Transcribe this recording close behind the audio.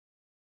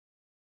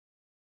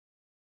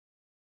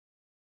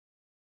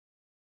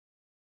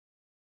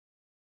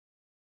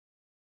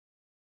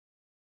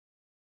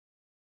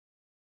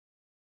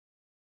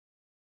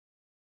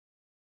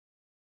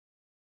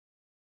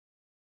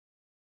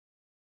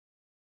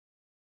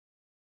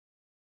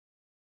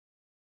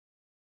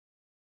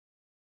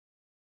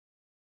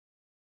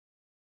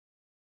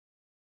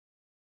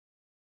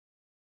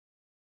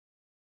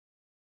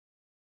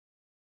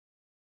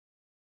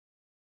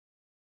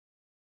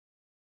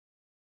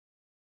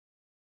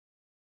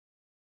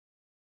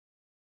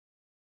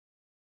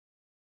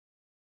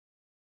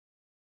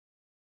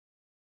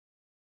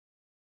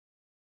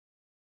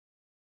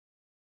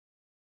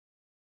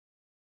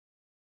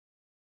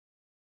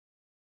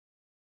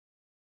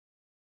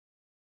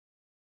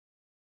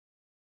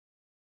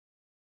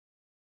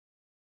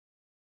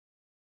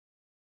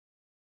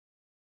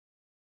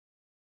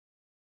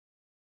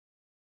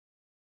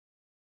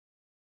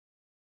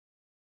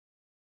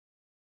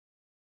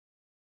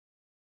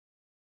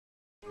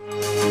I've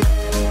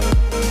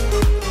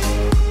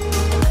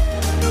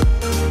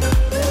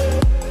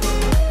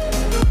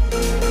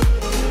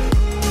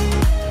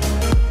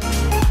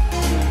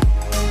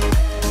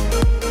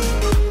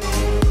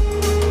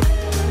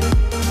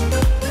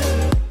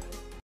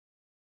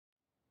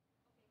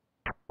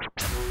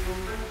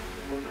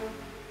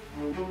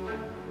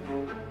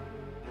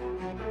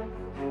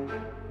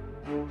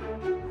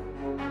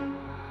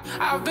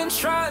been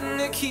trying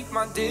to keep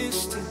my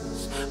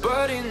distance,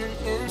 but in an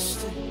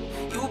instant,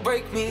 you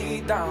break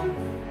me down.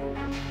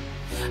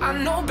 I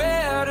know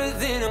better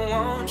than I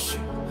want you,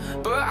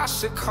 but I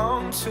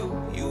succumb to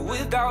you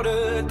without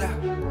a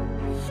doubt.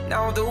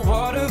 Now the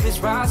water is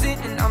rising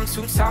and I'm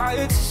too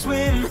tired to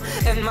swim,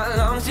 and my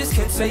lungs just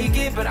can't take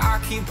it, but I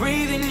keep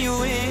breathing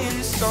you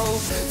in. So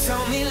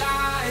tell me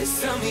lies,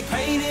 tell me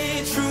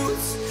painted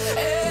truths,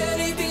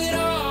 anything at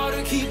all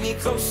to keep me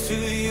close to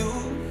you.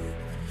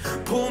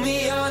 Pull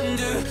me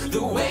under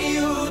the way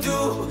you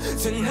do.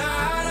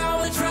 Tonight I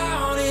will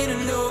drown in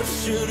an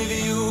ocean of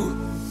you.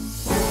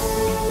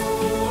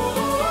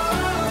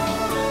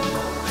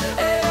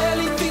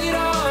 Anything at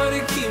all to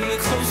keep me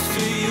close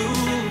to you.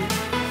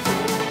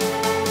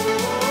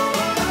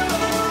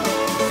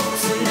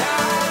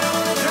 Tonight I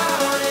will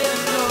drown in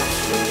an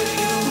ocean of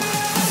you.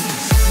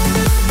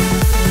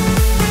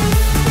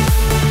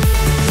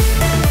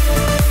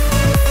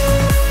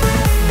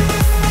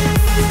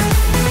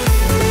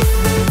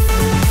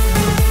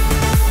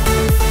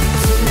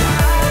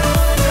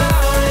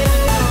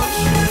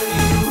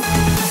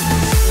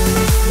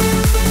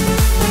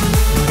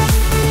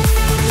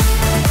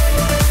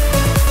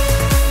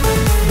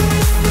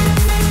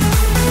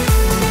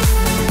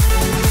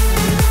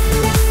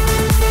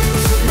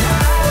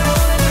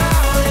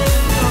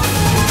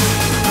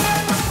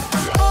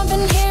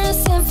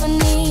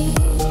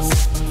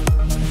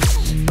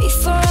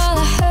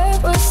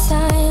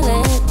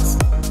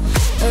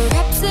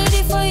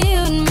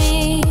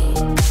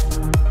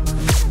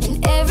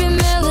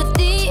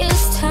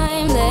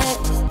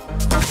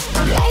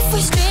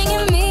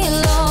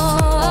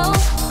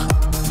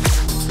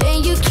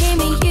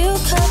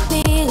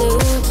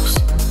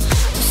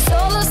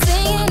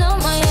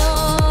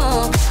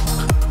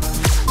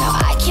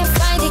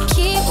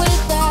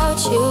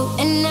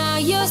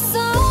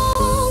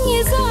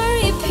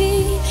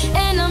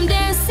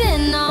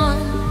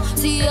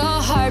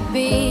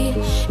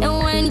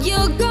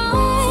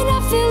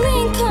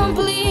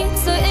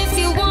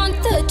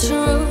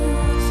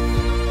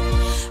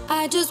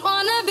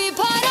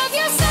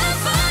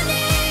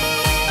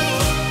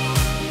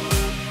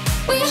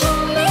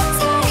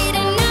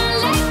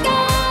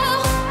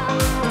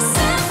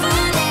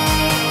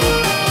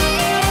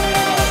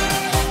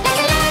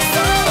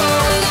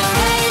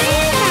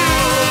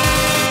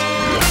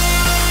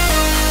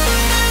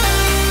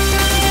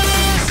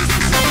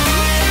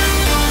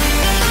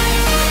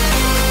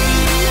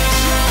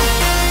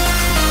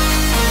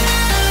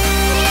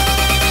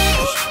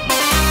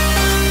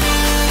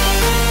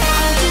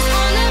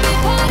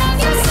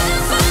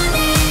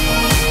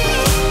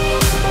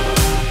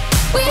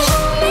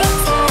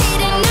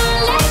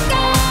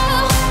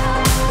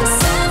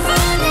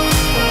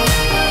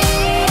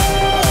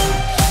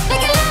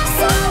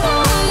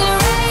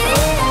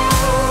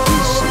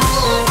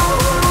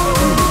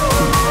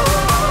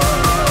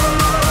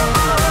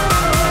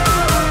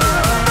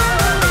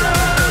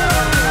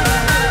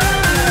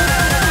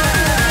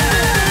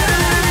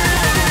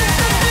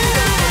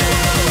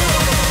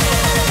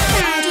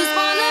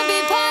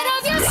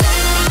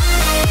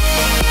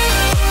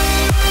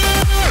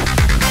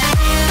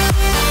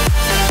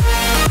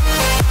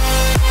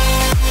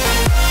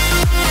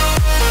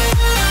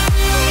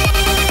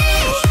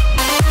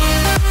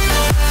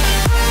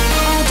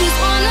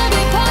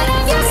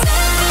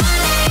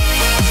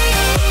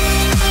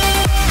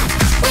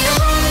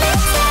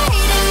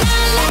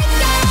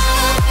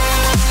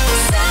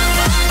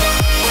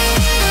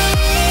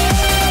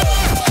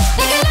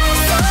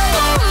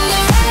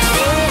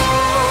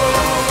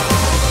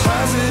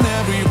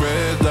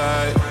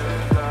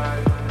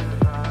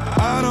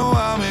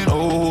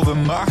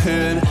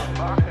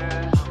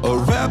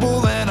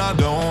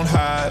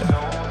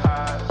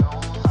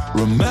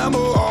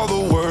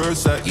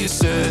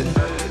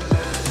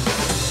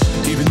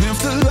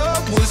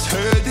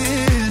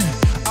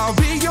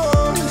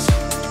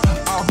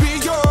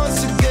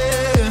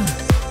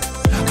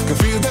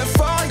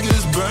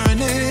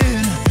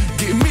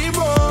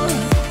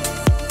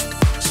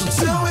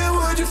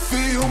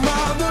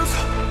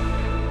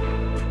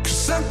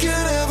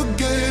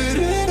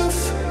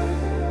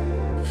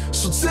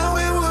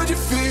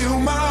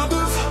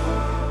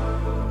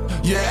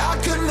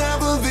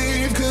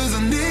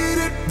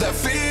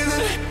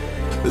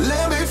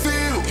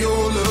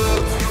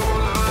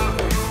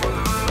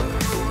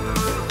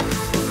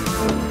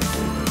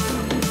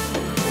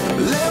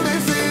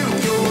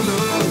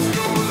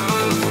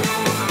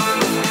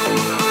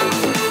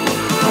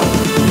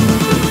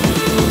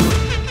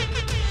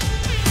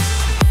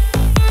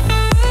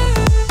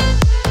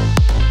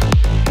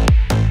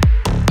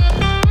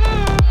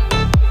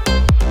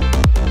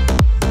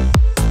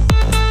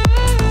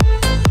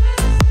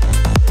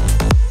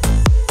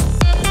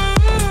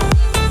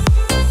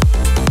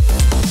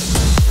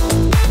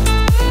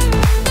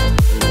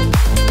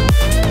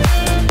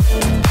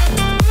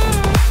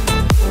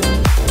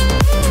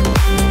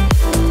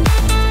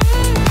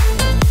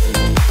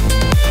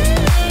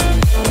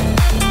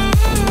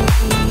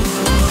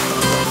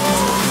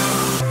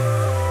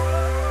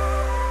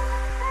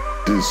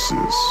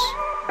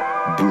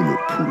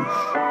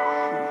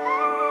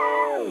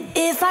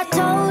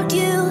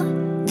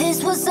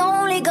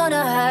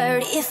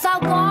 If I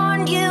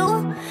warned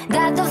you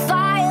that the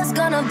fire's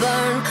gonna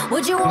burn,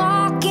 would you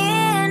walk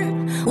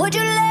in? Would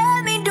you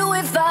let me do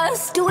it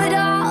first? Do it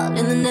all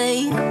in the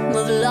name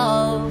of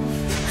love.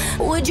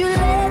 Would you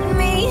let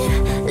me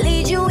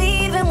lead you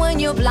even when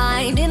you're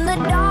blind? In the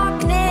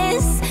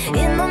darkness,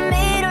 in the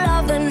middle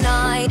of the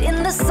night,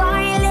 in the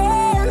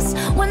silence,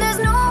 when there's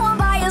no one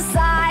by your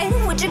side,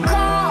 would you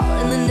call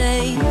in the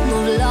name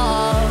of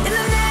love? In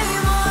the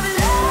name of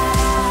love,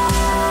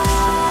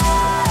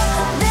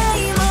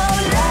 name of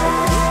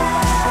love,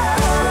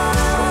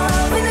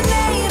 in the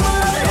name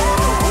of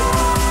love,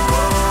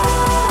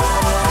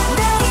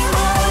 name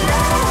of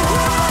love,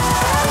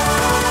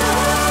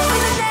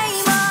 in the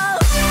name of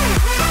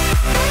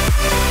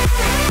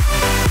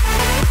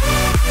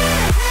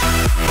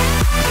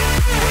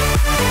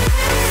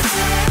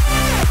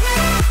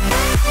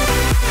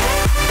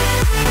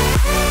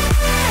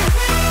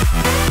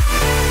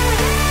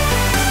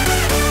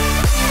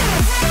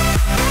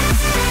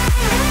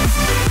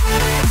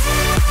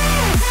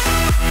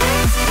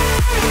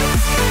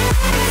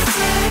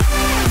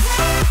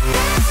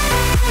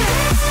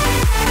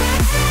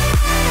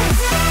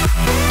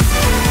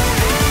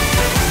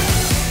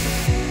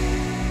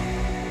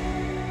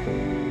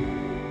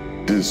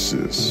This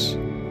is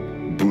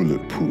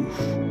Bulletproof.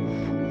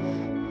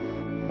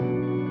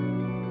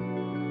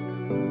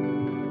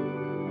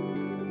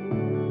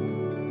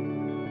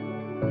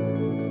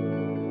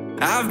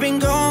 I've been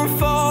gone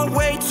for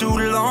way too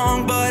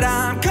long, but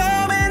I'm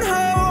coming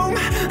home,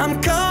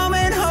 I'm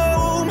coming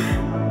home.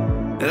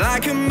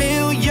 Like a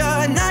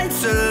million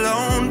nights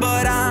alone,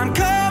 but I'm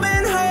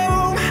coming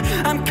home,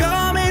 I'm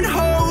coming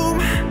home.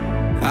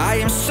 I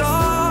am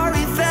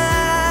sorry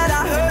that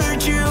I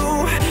hurt you,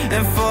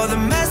 and for the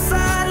mess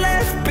I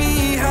left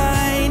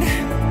behind.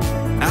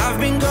 I've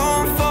been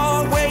gone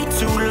for way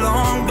too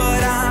long,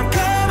 but I'm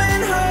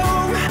coming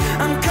home,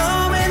 I'm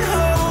coming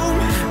home,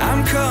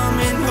 I'm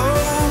coming home.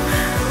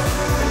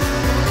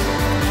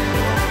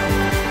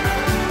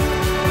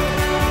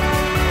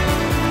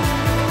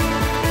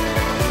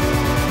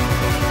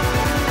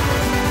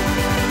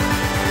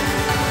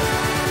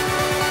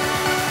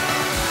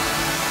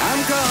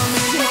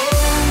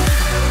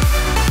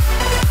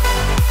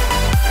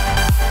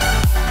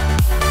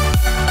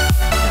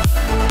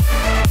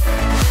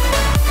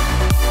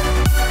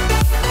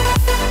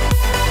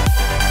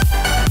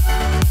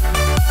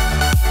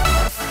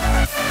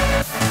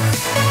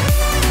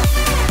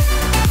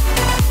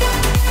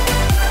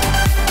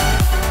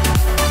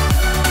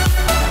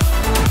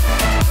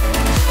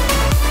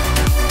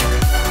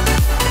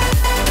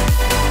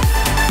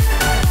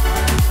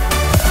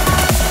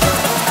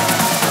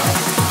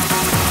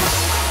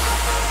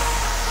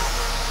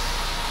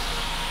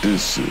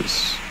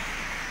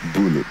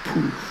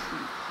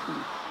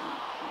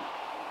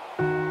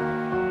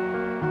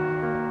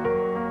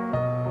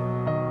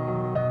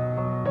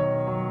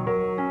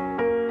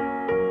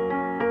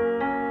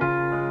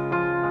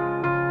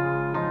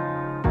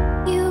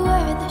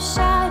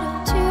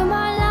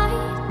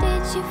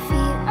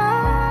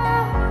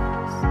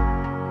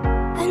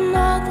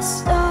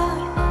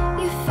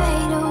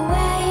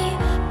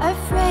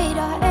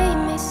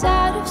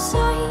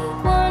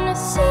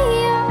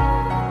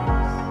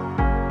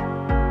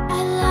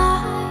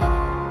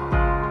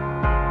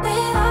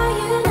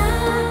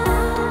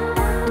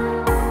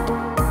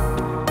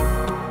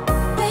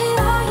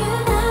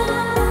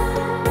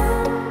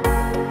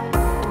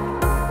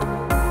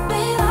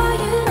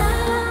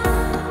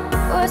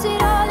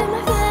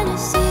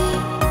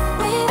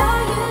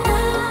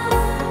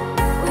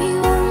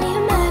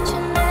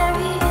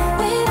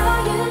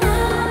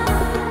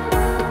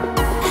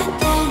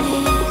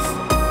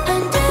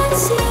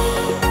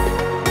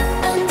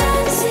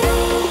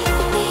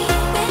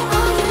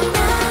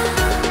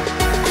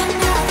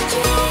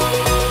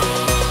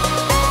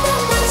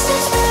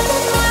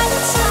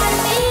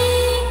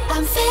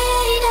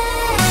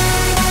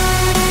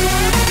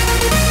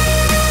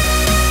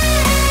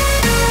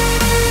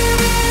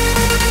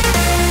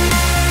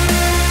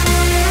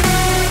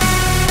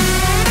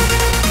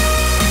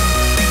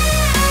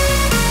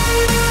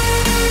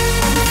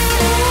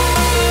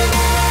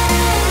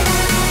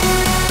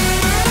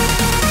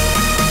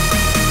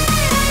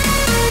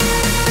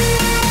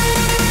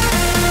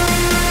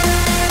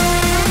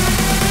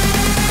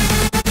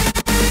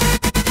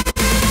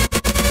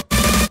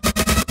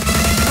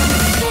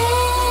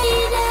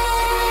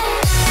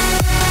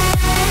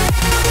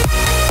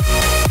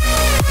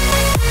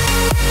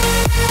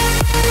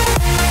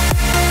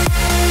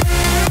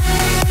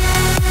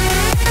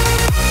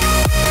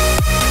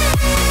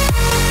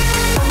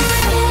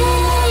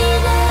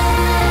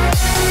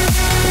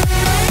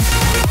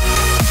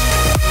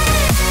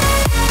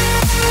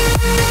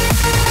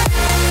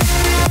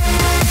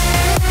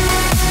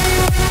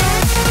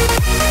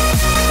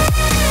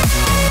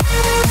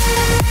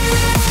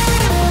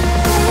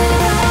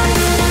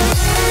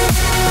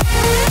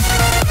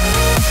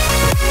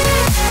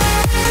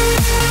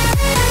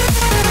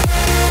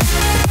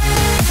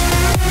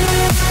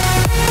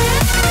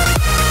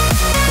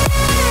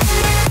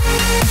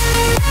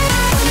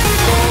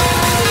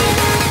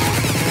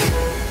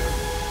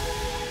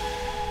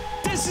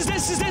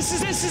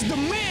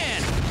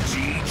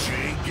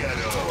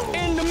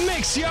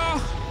 Yes,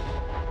 y'all.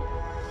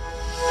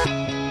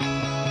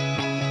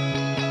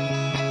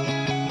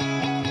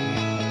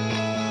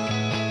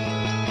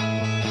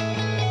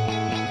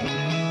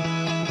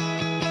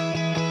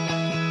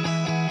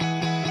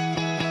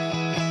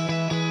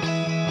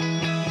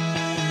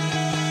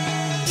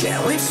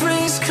 Can we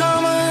freeze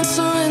karma and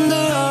surrender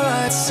our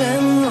rights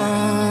and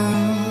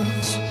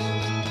wrongs?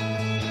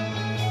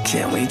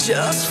 Can we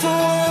just for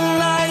one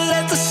night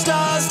let the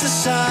stars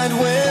decide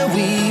where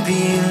we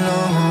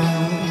belong?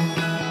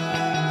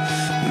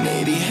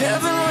 Maybe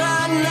heaven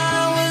right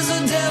now is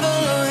a devil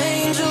or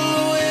angel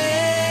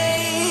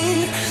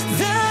away.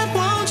 That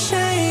won't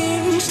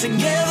change.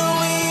 Together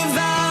we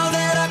vow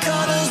that our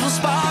colors will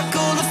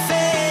sparkle to fade.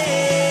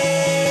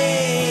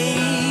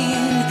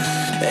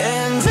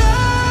 And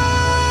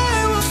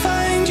I will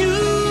find you.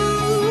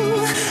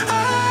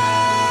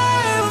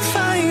 I will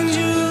find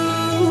you.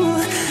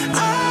 I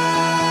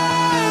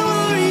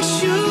will reach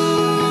you.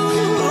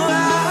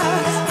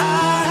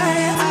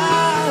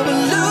 I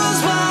will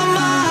lose my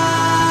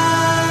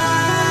mind.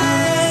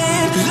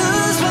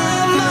 Lose my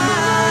mind.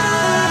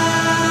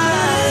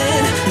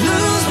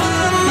 Lose my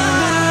mind.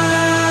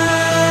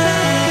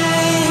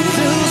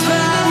 Lose my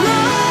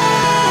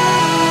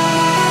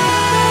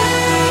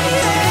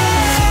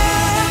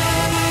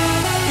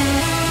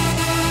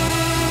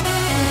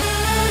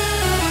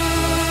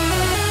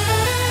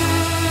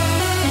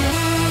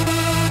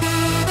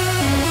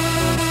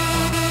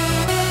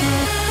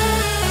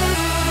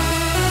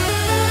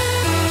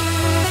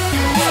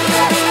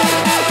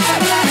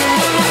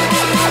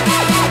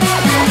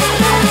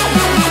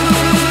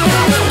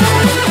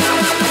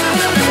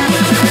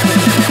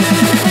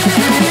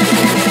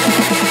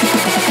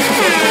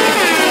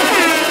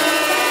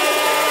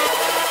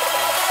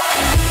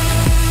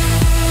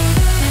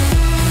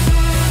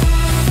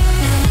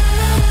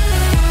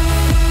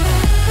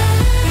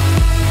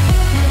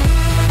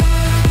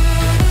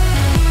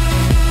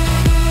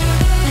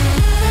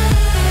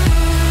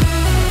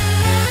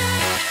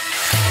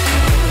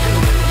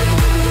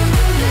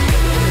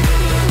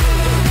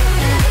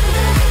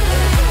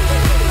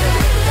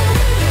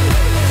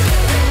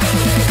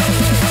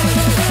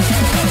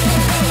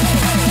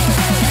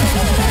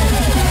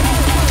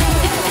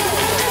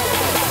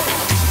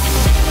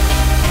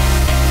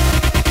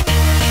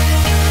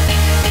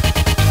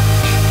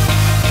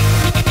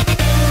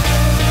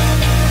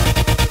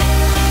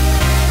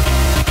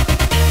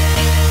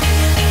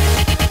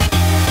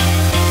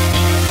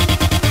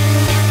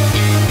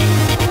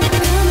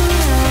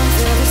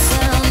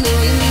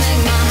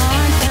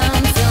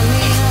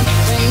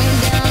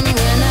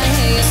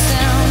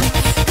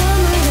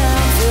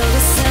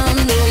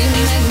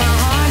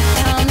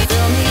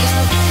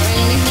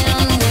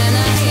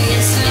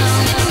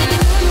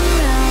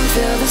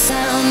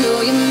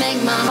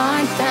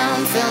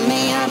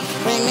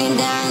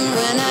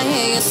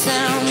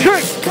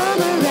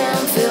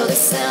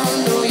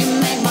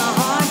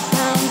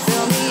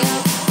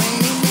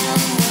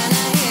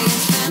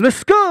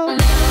Let's go.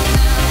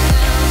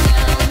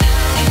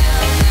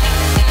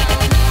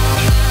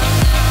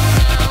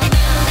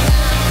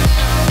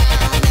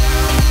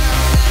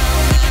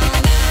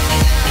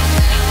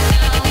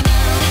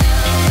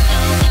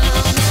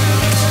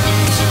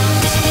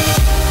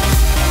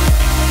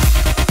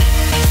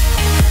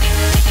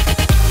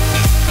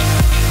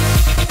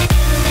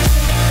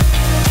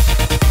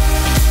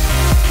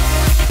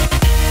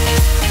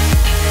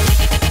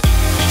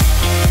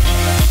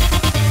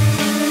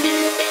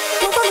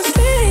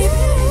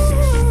 sleep.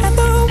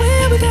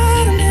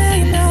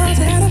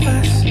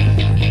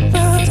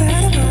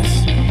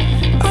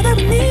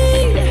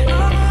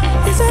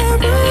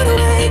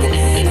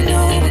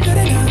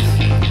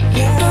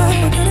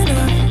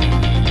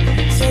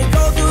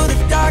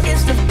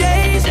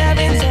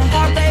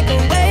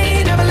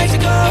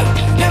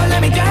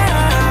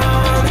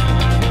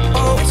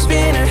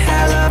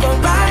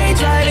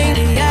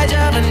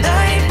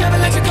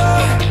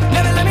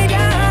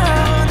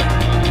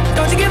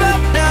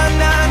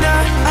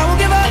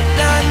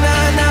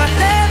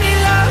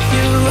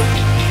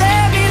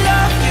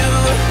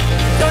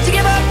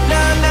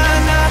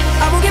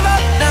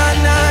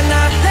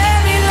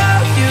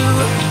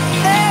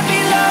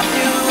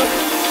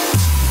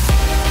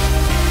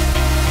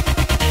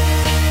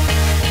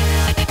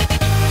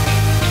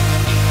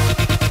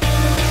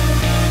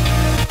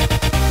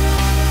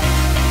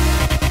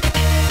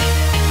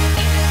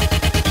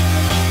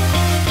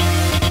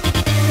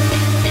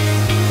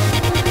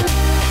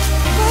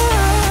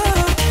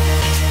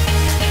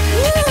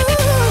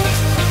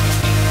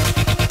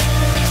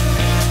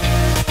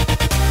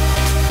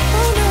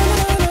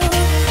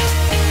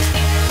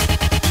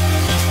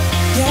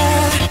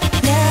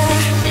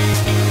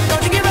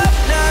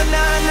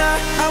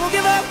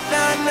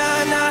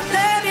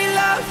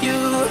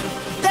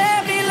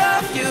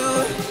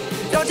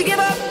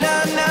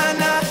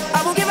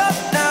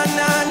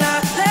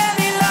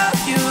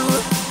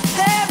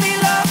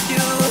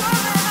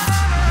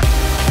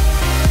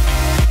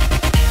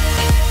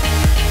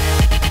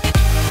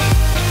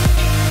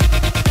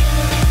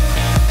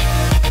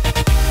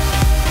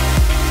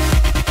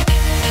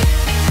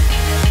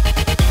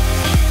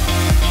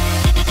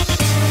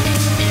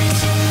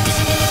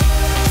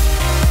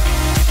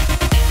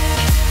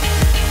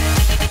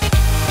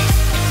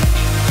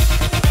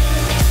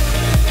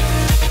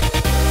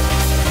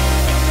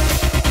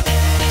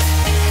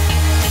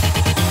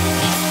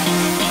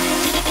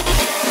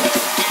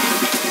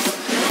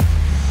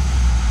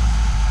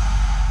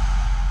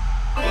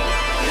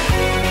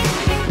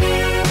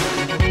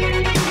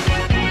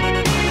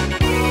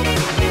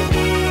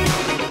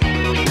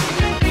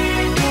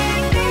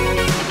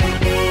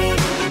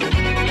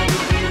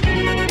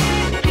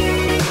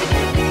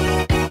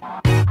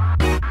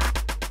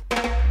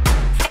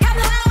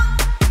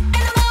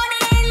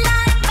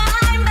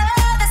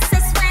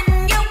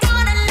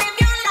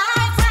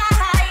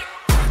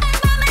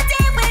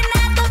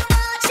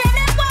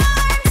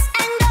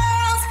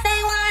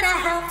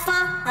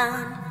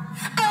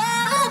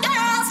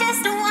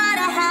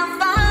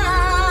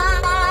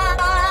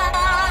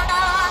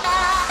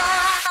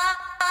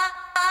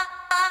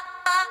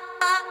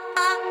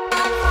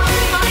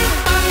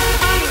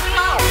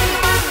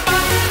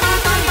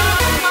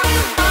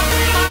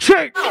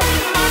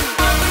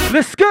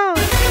 Let's go.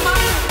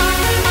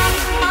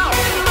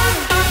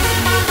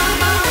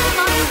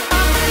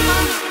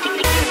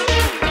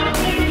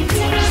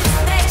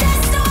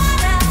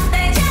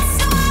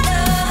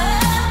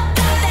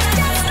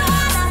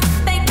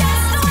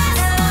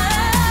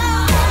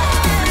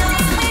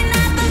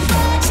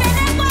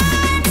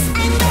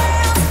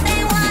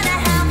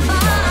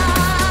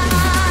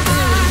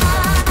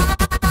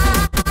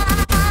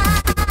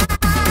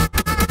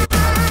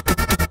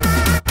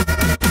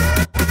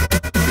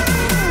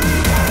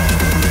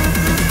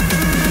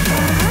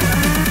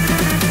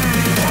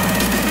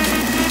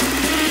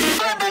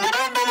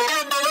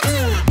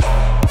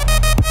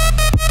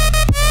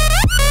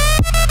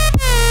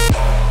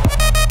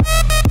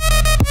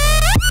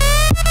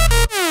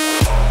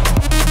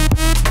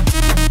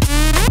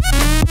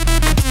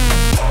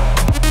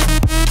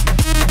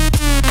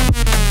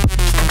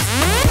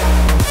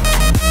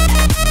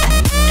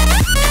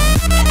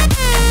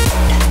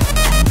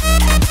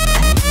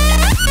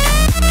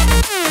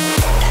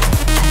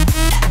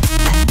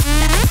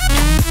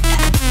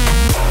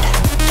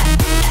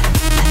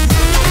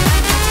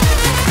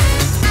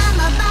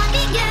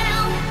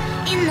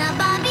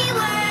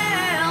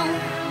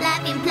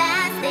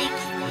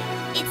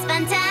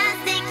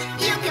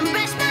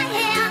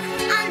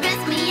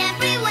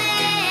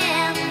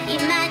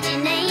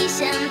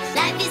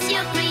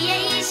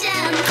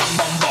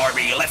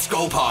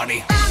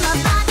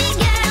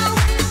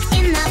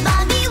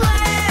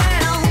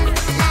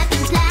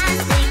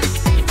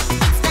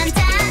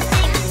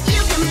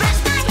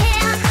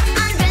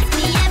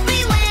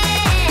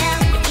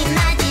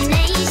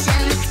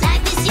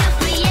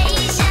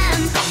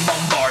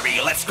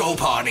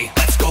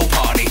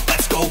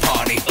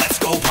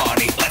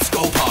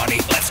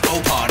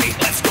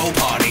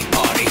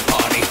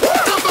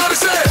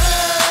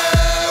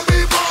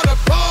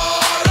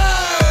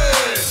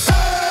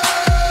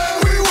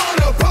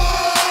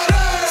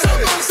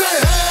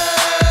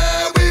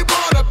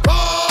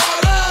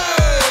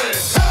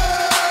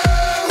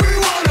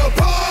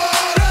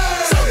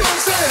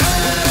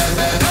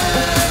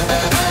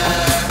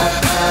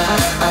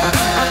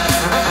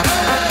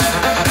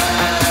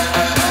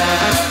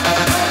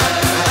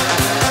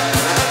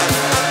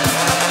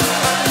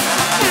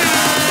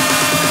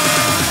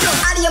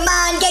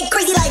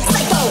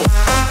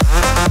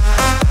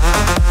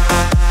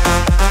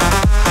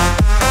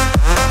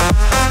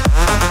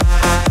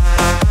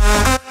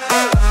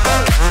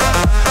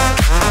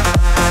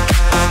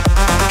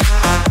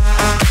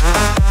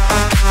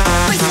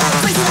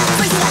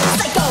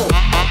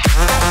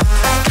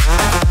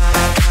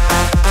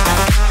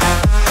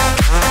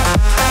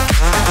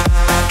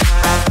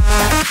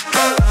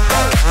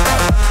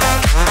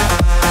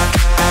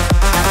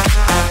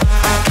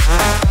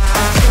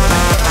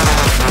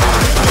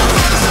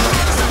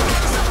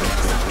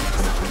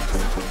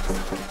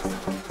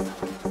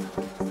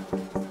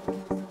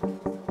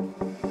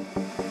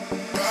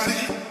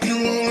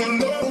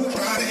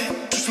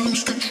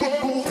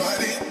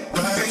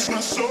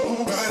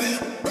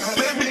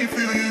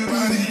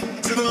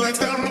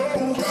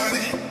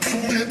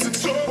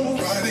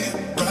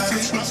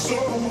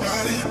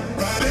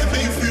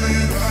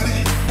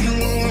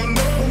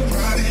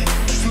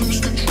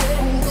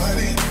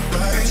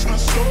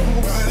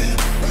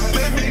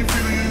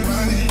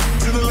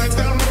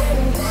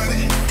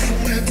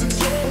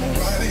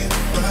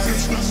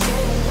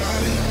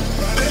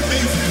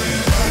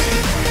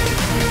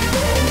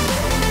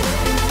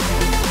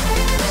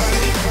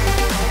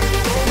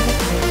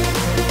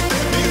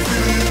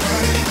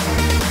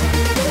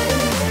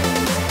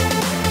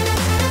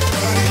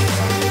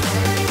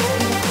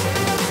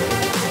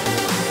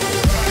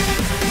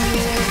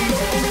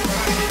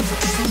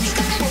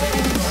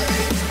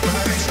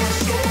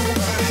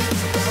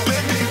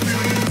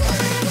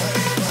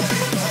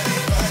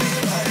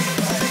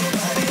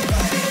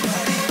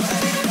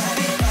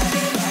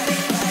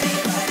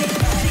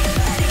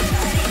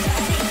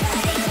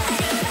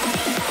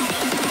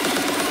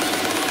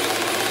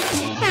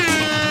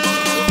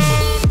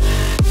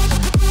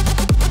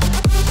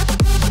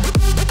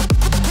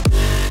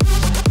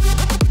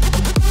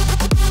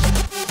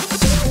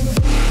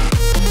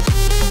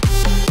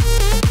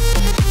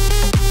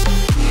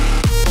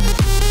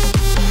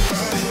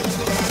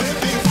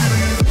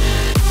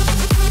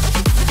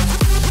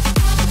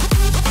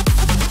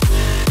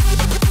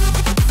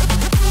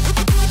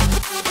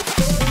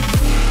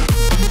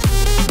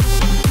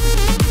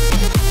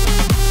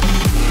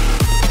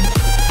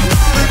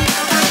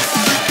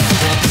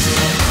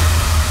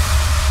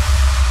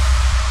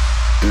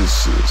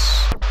 This is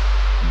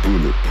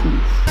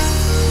Bulletproof.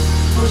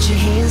 Put your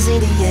hands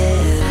in the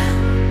air.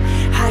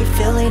 How you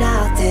feeling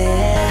out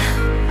there?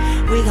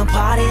 We gon'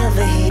 party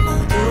over here.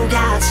 You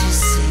got to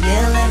see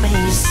it. Let me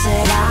hear you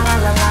say la la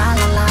la la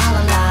la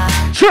la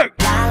la. Check.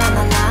 La la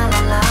la la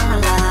la la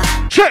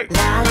la. Check.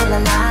 La la la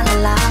la la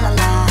la la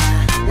la.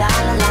 La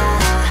la la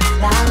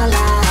la la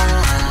la.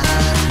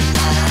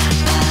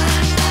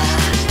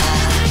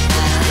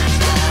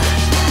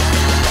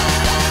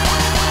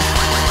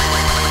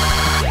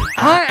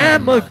 I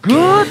am a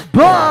good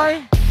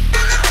boy.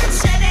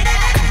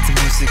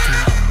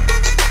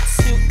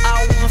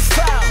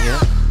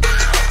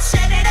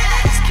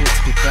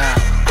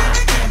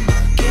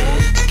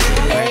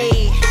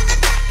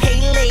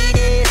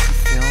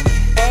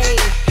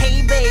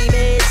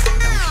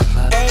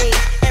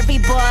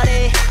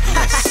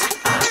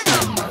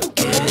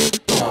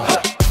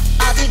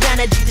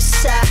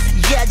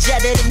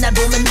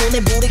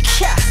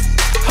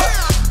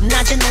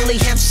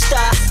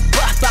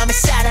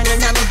 오늘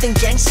나누던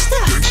갱스터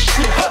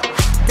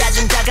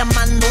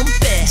다정다감한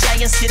눈빛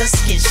자연스러운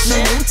스킨십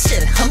너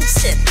뭉칠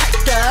흠칫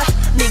할까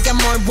네가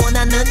뭘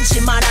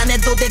원하는지 말 안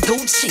해도 돼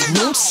굳이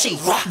눈치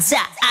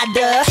다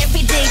알아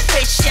Everyday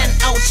fashion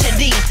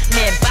옷차림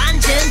매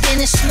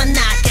반전되는 심한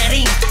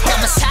나가림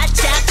나만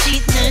살짝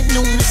짙는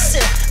눈웃음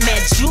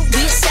매주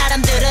위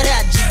사람들을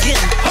아직은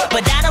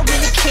But I don't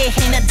really care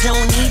and I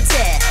don't need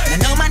that 난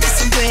너만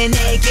있으면 돼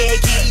내게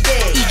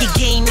기대 이게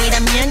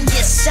게임이라면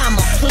yes I'm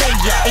a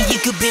player And you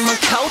could be my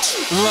coach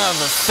Love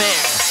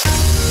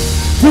affair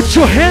Put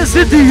your hands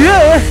in the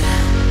air.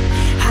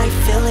 How you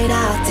feeling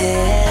out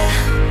there?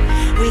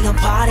 We gon'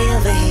 party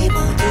over here,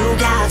 모두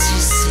같이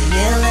sing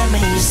it. Let me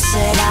hear you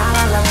say la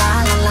la la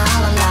la la la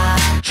la la.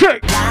 Check.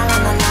 La la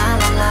la la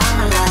la la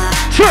la la.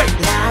 Check.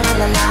 La la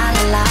la la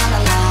la la la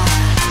la.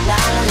 La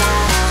la la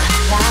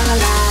la la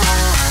la.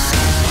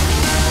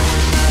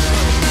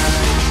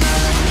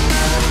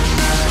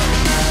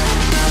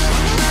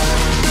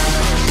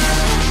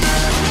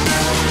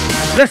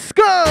 Let's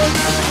go.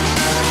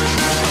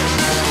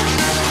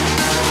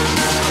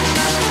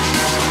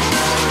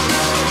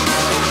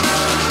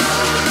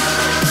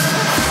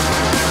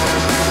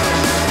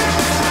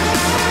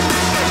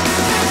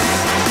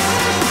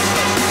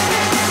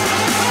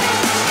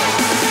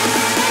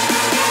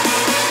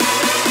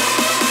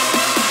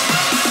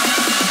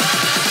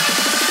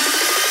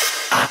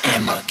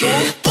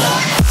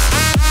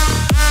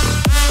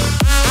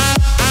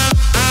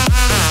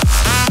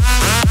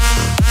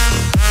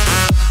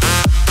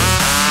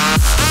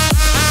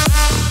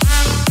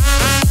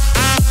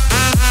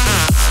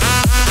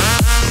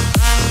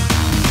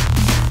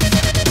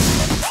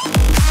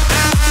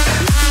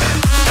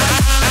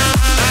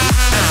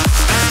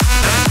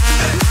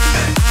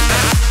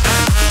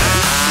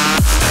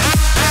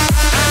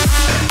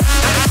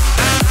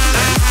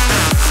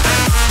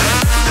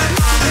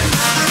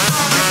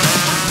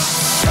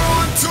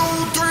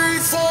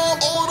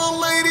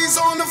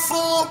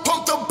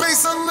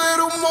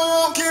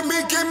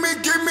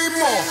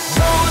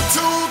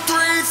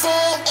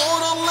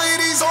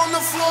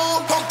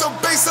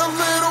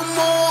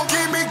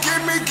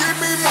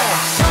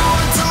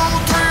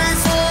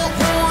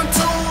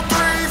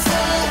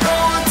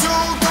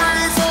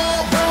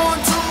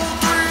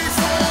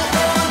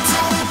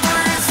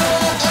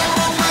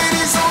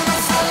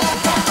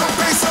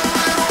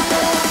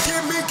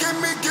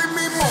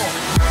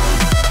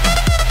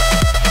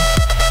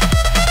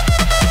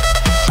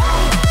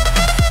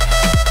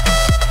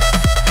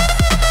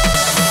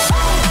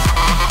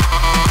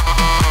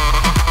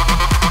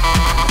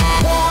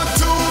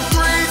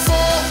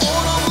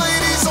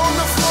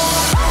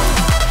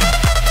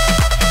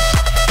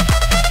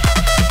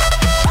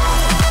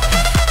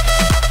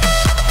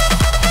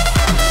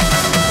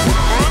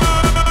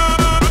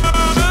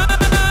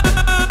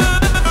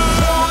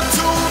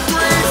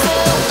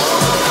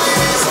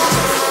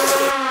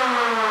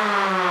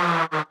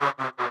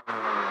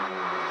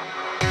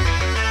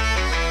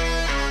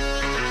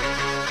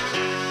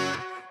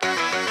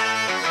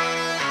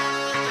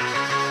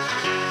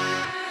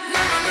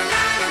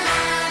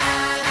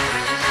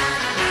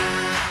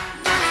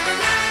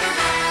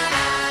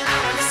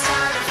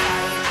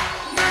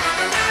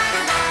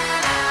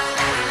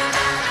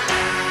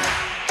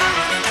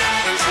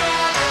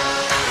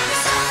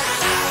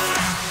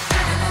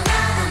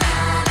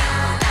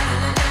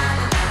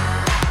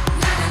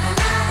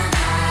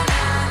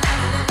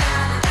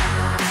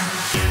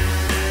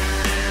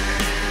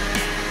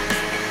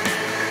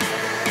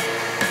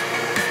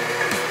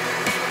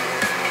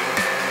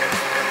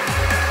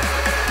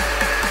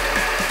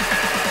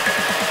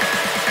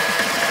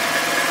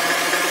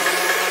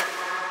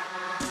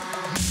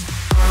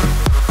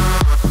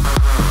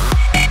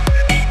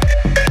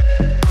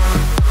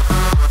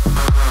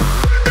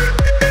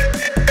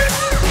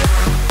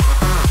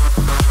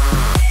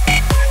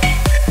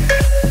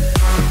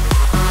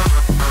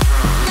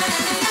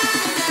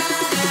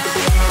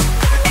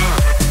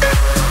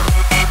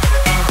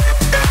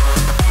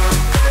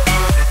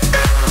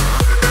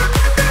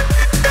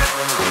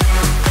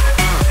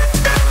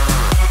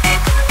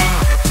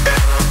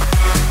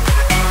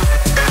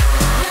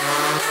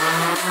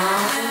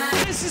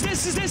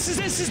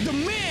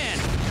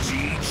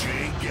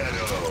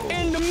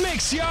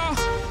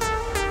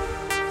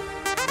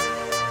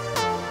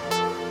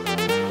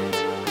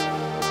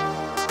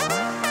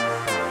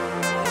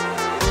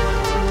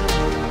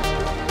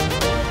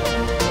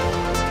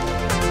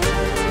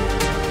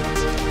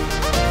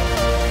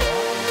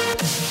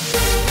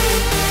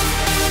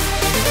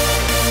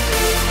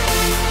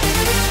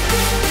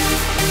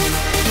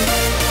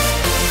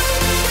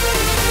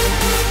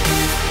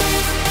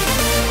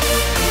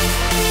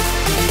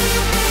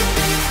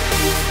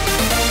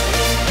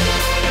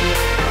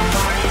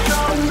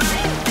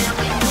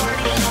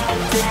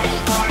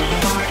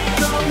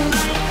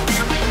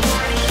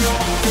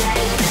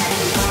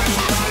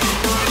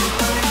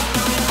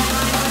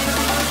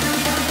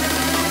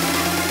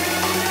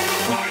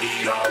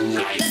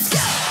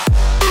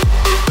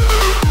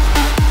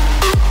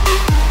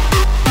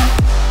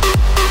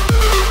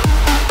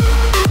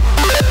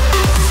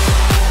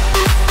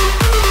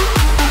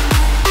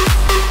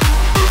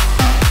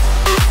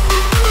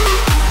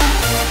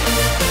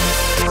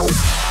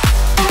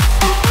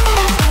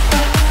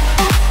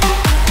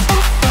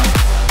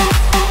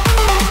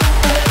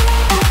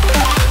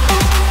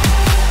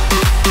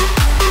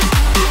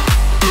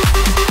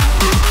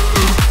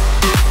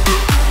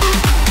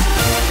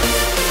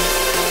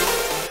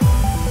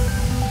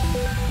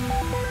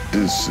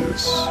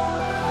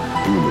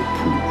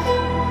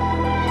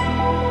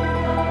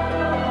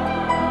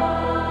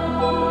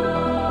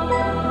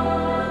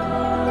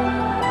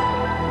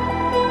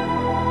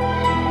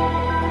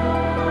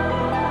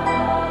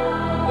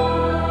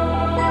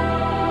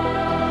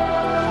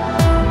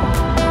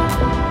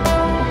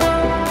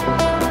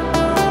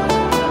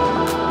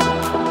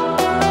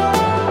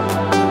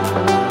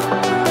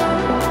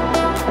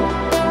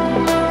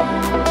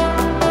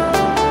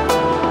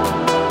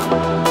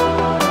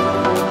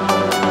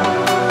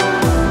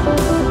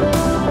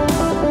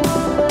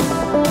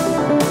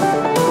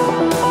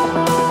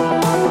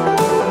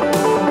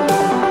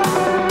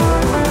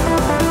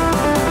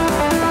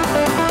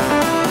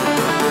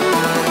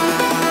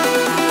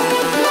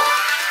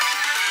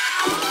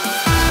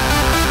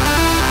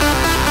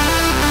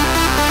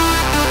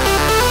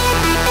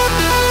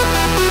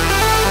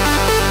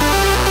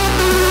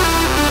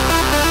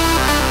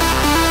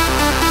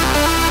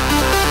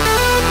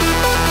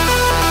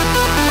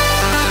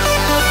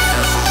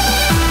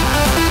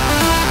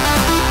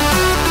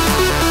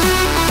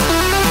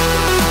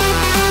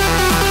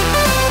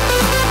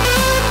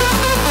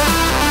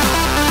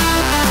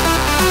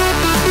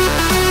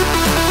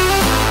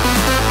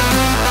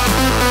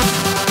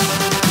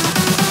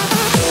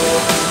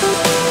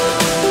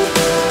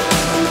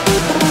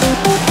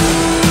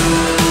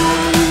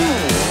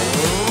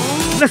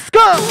 Let's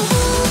go.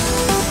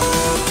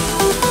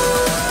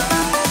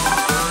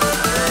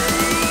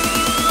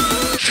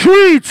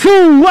 3,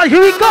 2, 1, here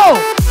we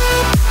go.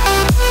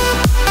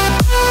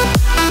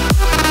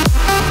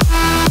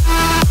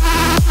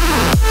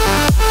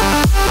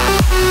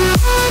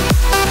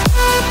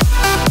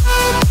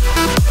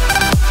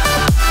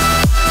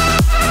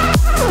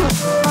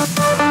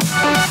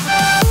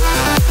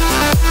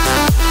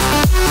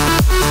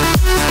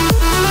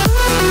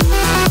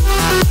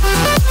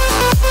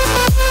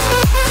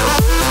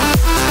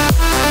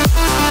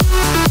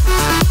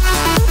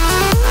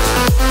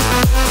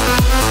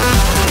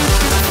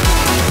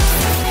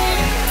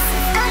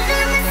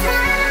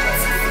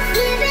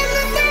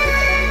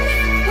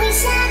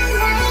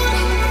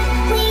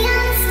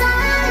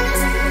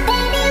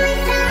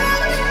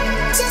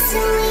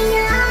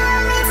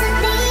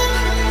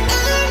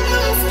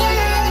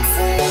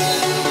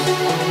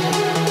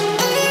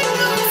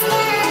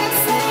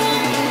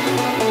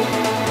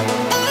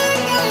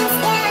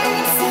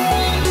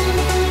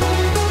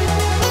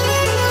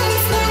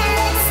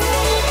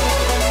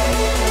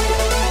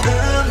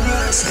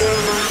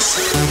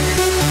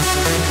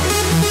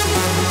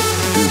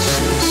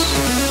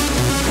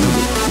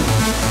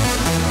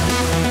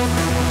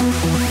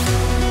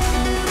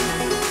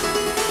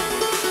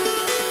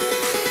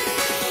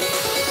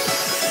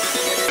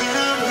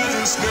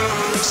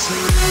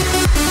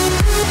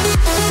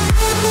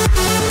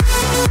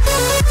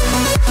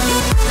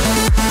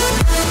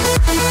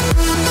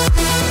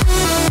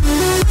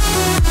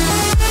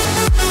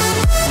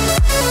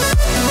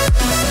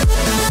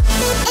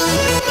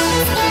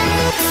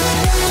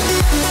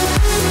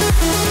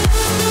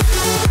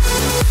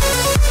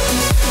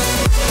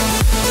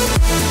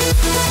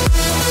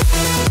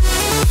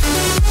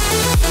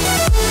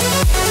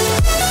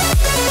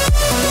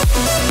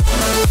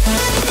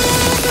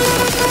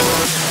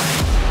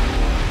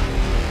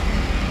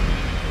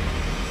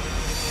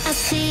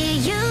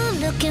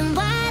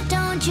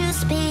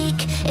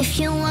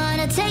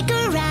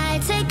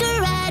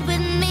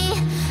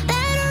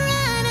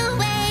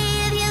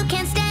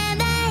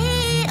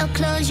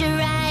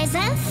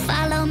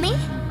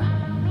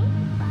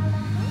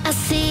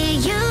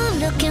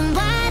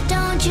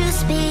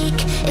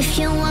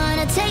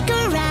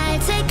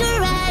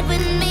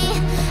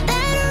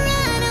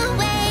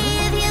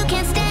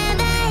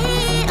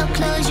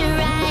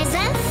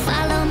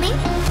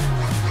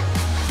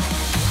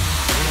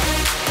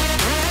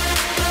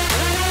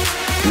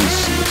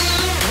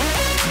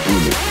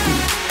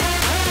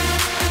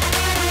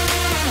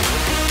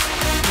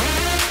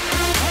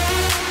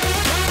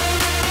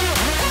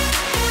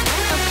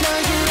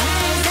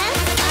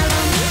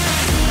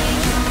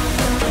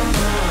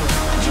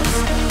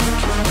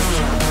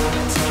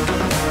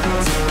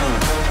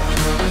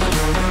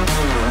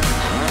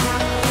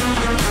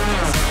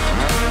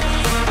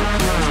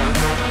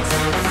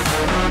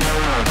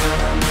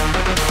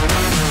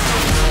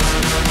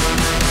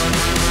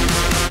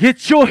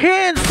 Get your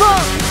hands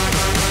up!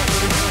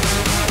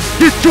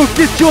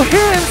 Get your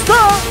hands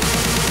up!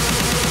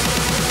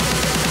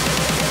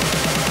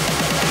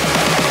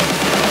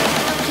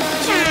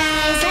 Close your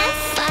eyes and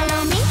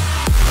follow me.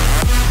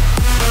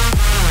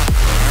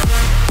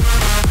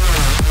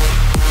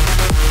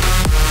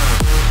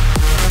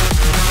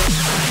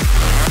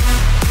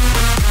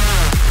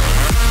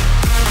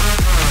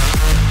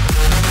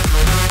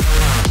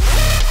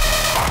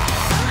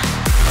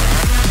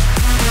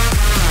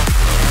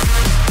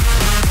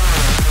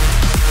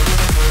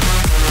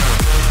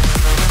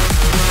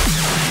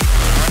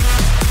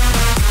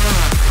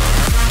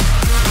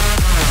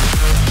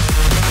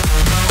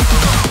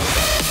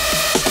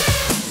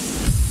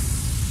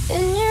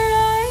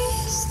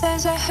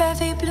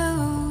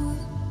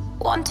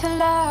 One to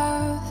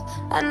love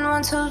and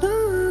one to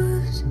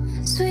lose.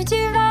 Sweet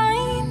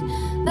divine,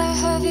 the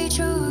heavy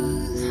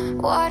truth.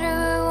 What do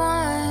I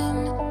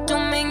want?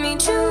 Don't make me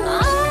choose.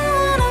 I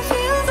wanna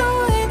feel the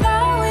way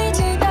that we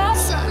did that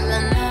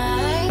summer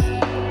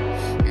night.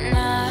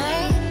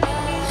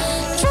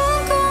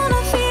 Drunk on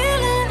a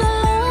feeling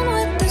alone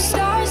with the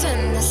stars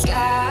in the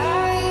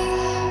sky.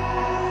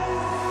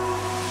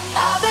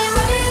 I've been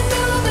running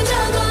through the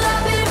jungle,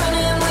 I've been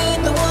running with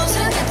the wolves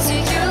to get to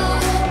you.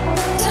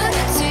 To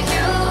get to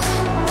you.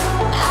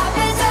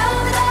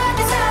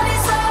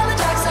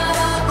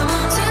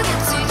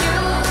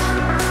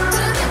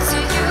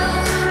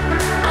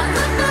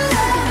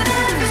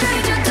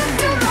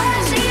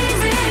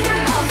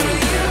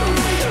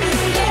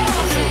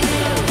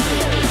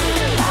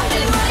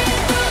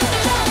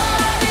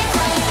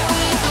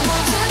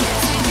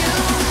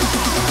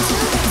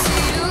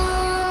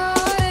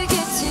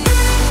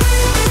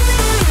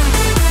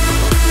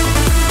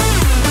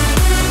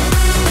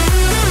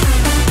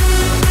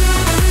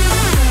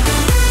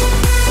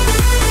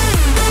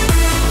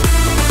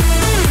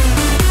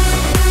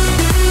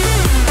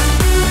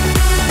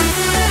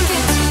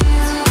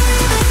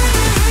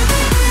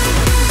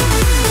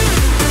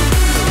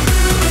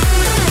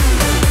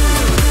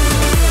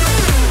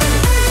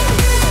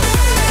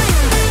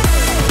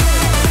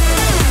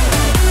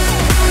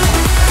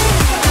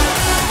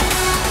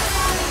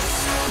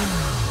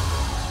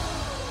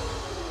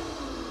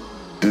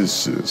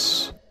 This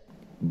is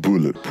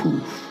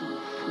Bulletproof.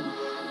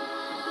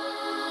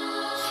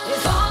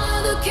 If all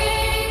of the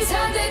kings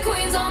had their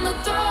queens on the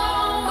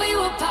throne, we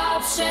would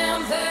pop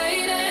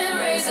champagne and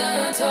raise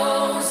a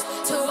toast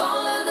to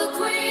all of the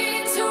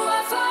queens who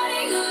are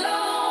fighting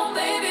alone.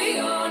 Baby,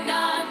 you're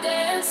not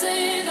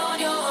dancing on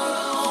your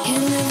own.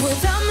 Can't live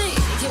without me,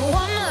 you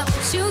wanna,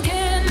 but you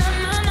can't,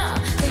 nah.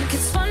 Think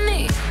it's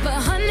funny, but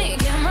honey,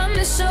 can't run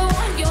the show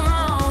on your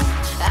own.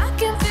 I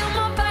can feel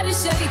my body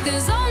shake,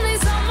 there's only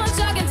so much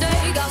I can take.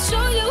 I'll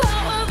show you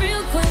how a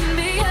real queen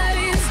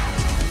behaves.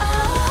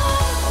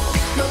 Oh,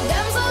 no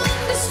damsel in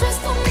distress,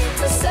 don't need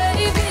to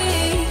save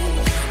me.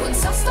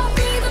 Once I stop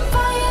breathing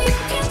fire, you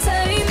can't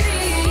take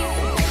me.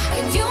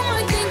 And you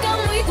might think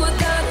I'm weak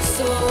without a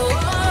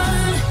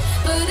sword,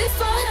 but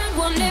if I had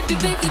one, it'd be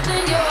bigger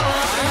than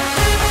yours.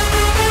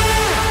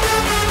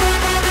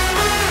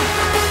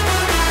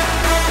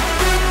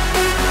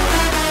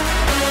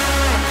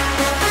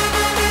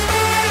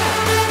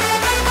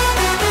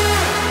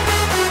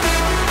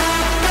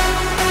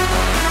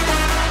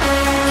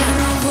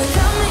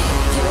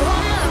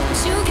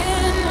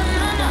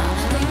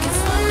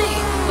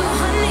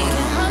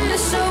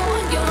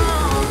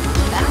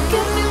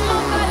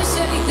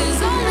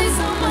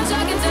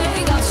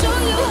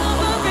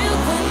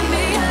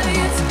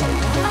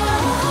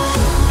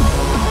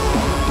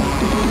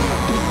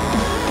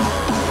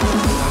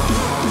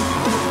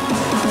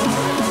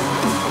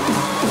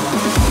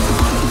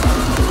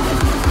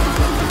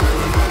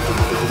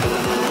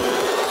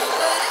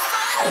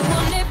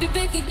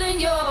 Bigger than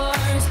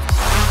yours.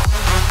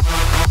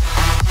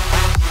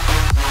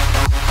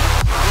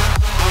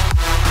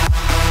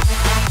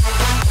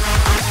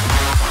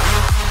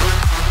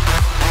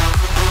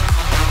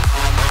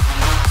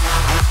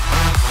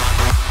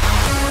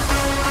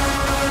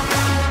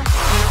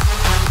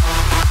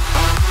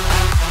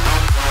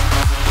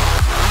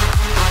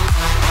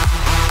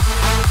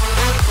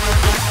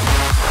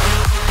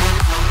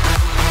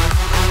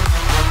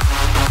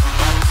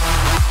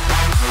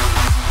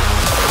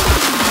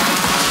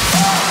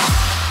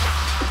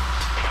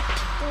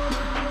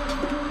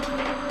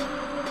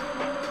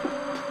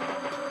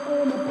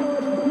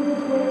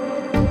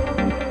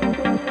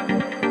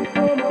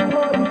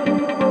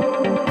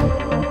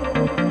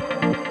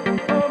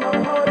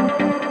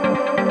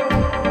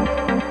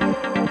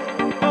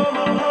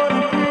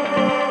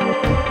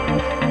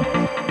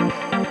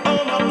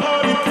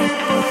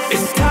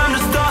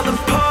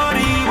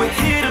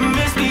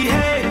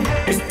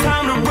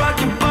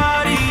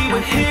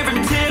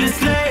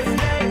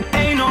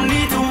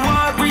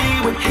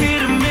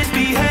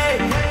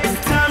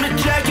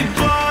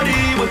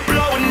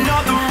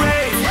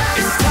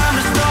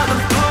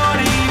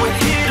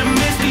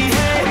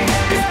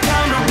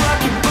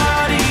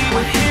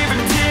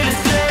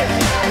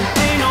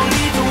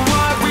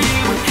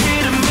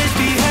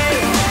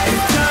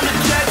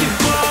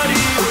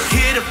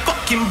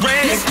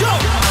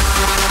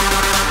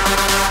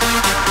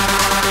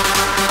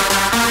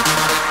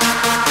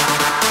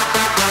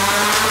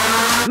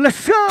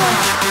 Let's go!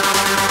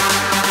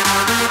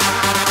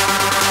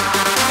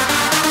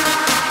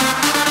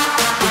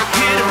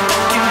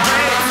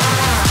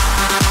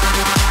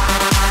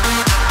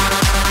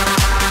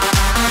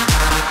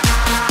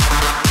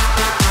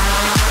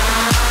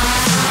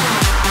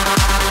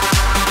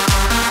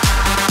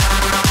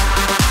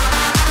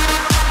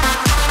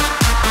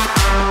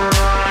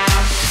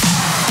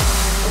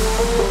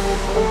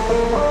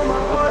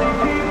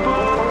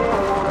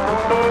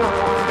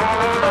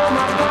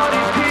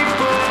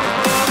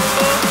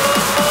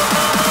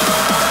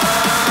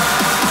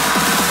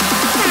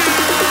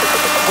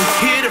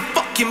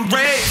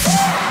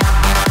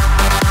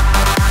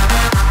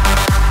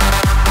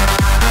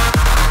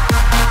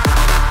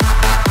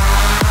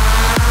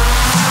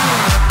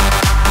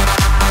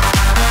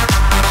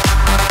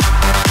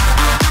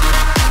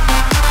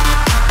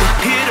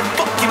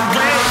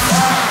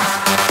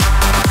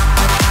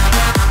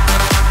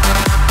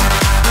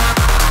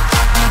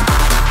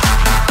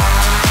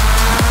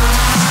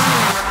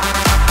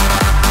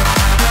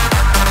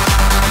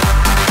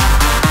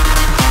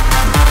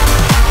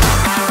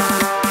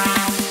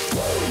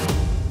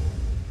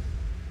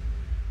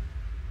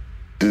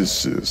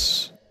 This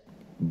is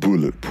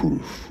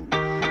Bulletproof.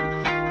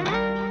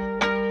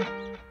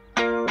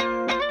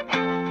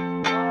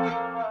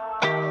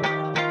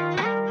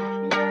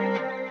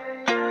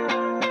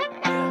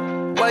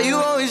 Why you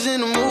always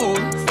in the mood?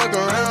 Fuck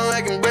around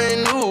like I'm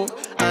brand new.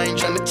 I ain't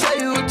tryna tell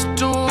you what to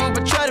do,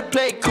 but try to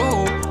play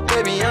cool.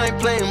 Baby, I ain't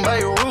playing by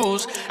your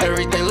rules.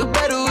 Everything look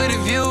better with a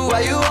view.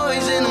 Why you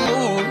always in the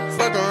mood?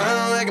 Fuck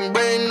around like I'm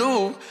brand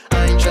new.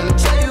 I ain't tryna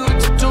tell you what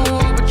to do,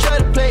 but try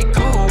to play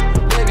cool.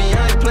 Baby,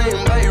 I ain't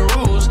playing by your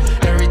rules.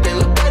 Everything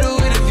look better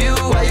with a view.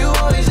 Why you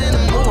always in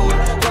the mood?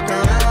 Fuck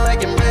around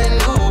like I'm brand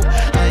new.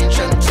 I ain't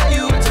tryna tell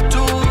you what to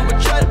do, but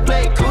try to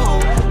play cool.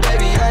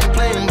 Baby, I ain't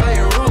playing by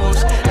your rules.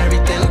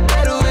 Everything look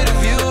better with a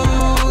view.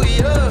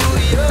 Yo,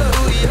 yo,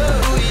 yo,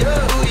 yo,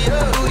 yo,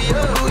 yo,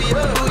 yo,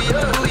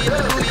 yo,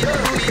 yo, yo.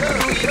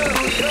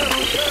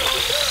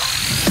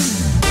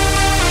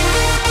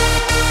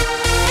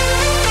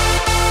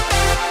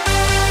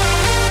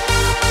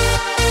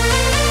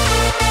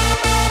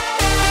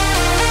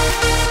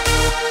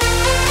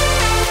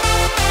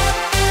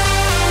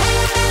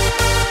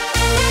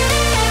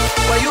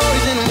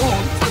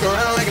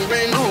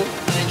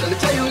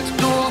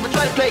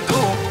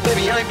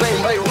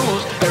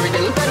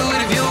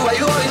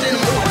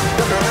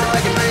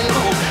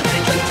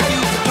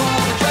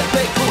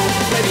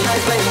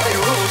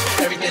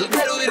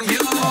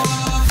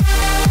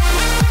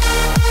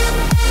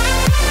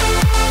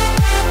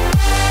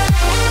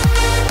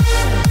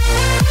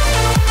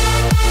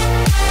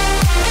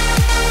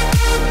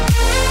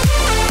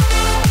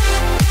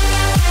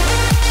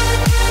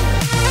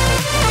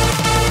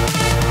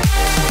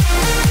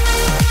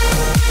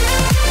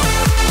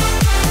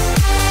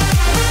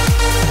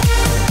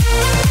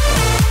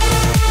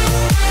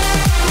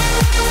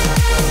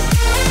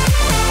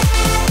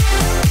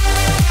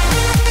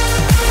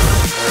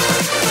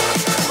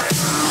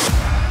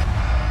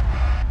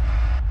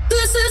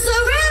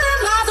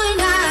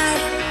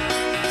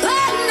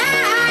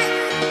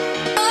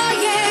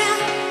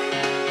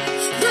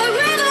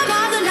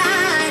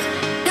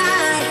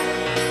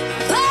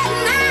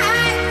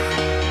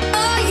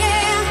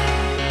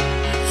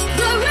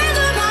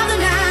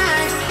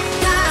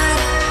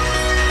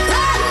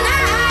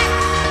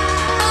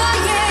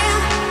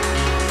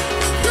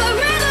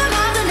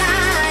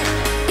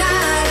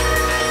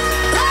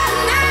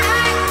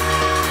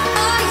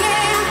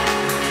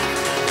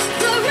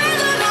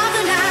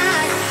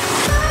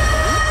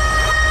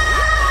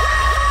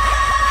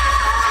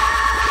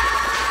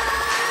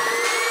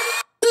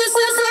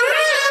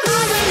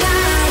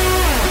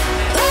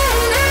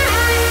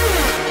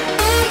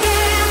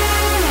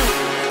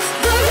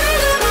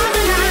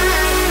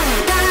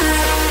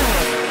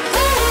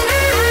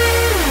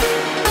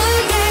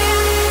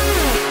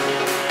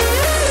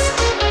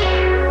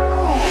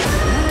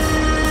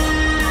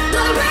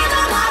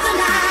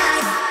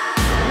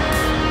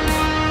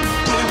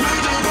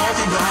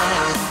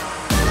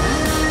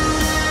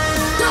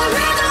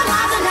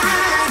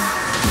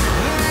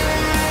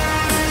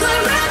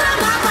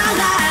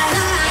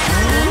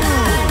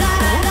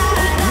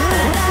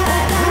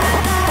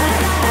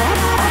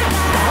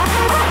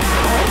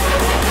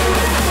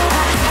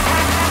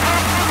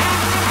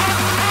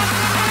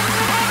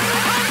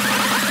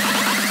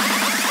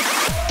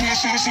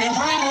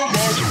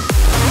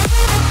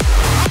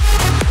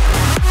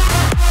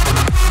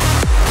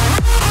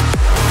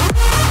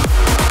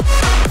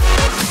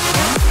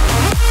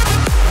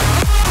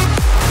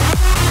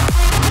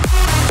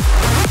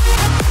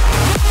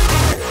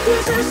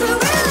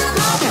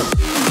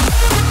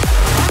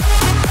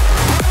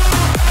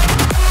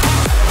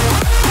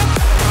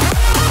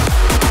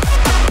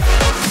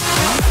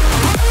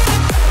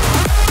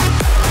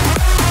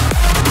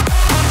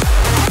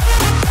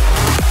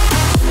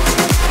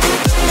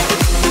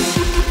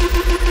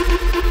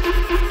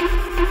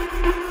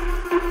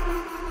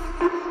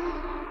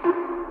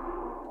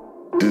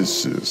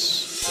 This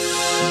is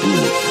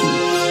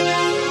Bulletproof.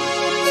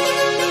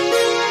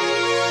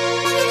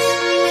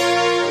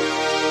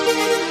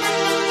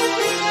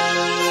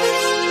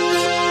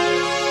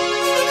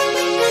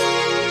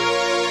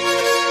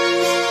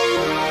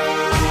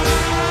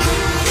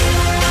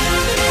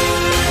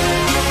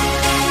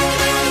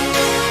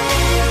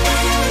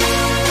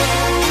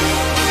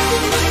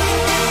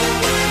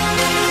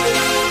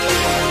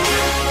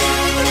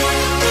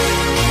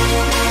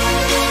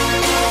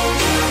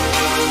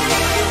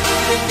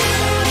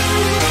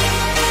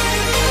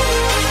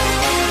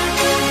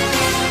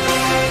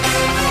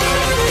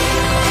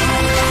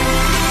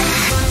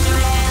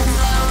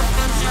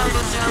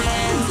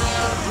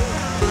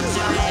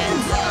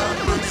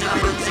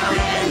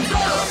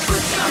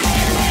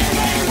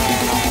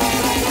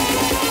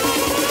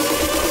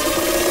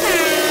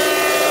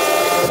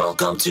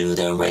 Welcome to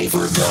the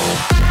raver dome.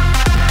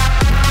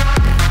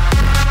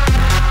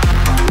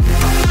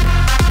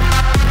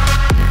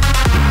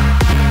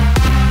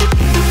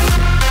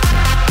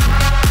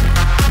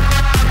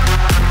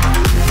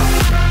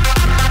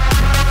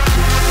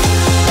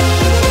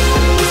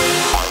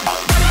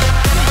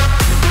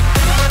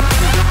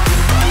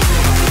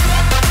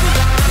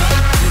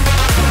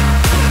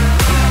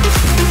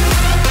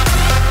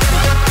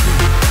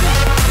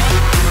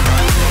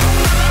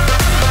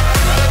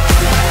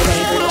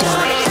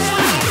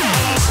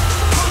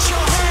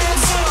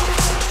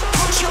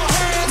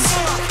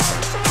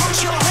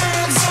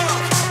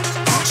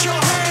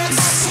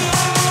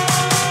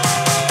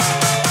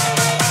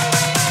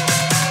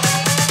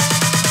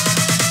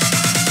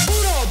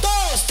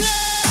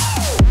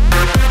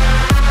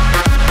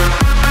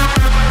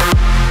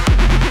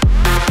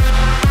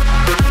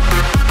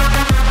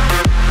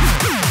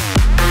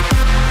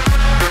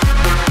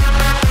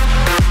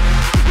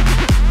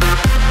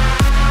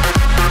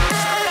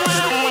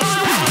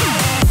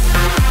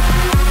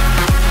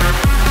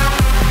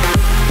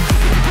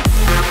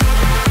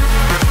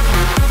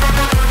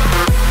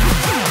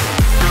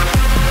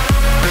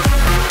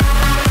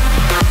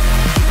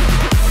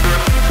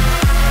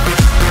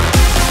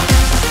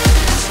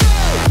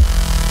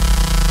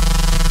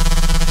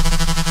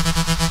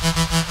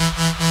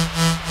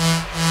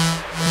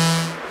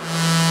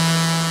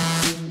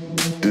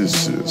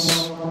 This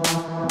is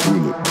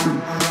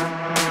Bulletproof.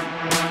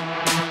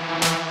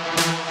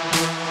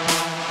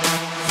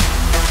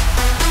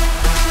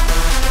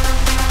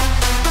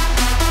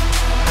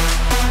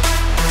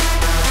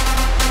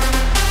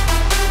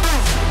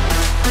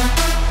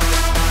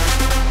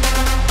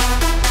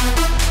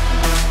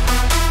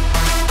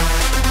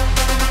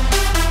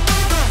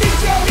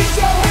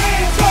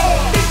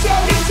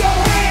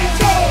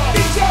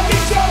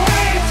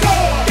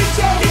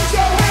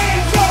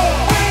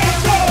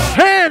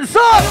 Hands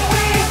up!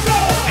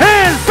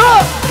 Hands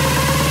up!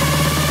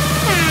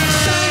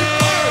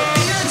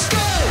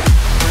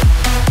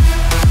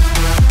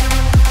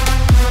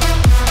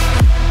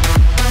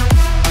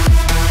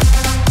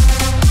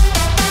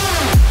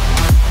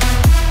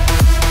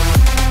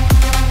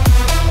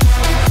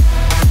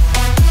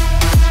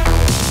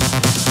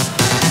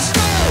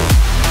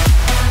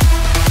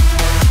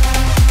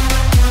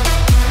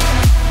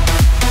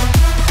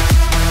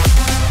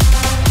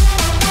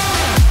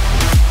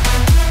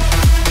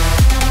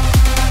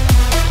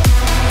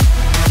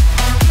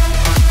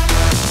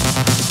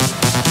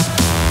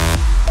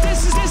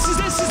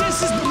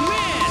 This is the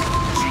man.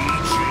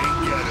 DJ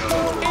Ghetto.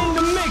 In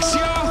the mix,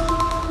 y'all.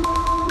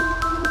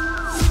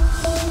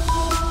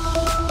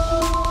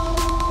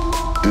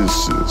 This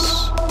is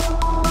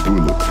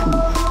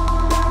Bulletproof.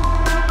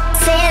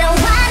 Said,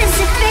 why does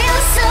it feel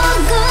so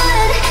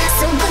good?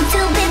 So good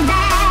to be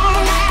back.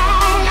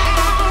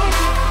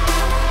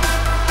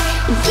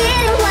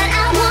 Getting what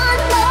I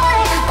want, boy.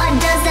 Why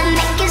does that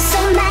make you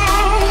so mad?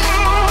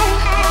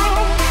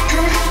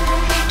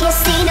 Can't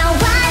see now,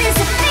 why does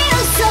it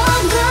feel so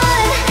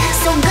good?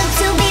 So good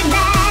to be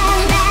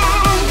back.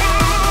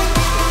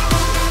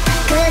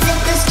 Cause if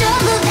the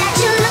struggle that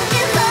you're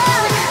looking for,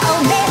 oh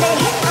baby,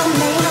 hit on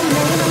me.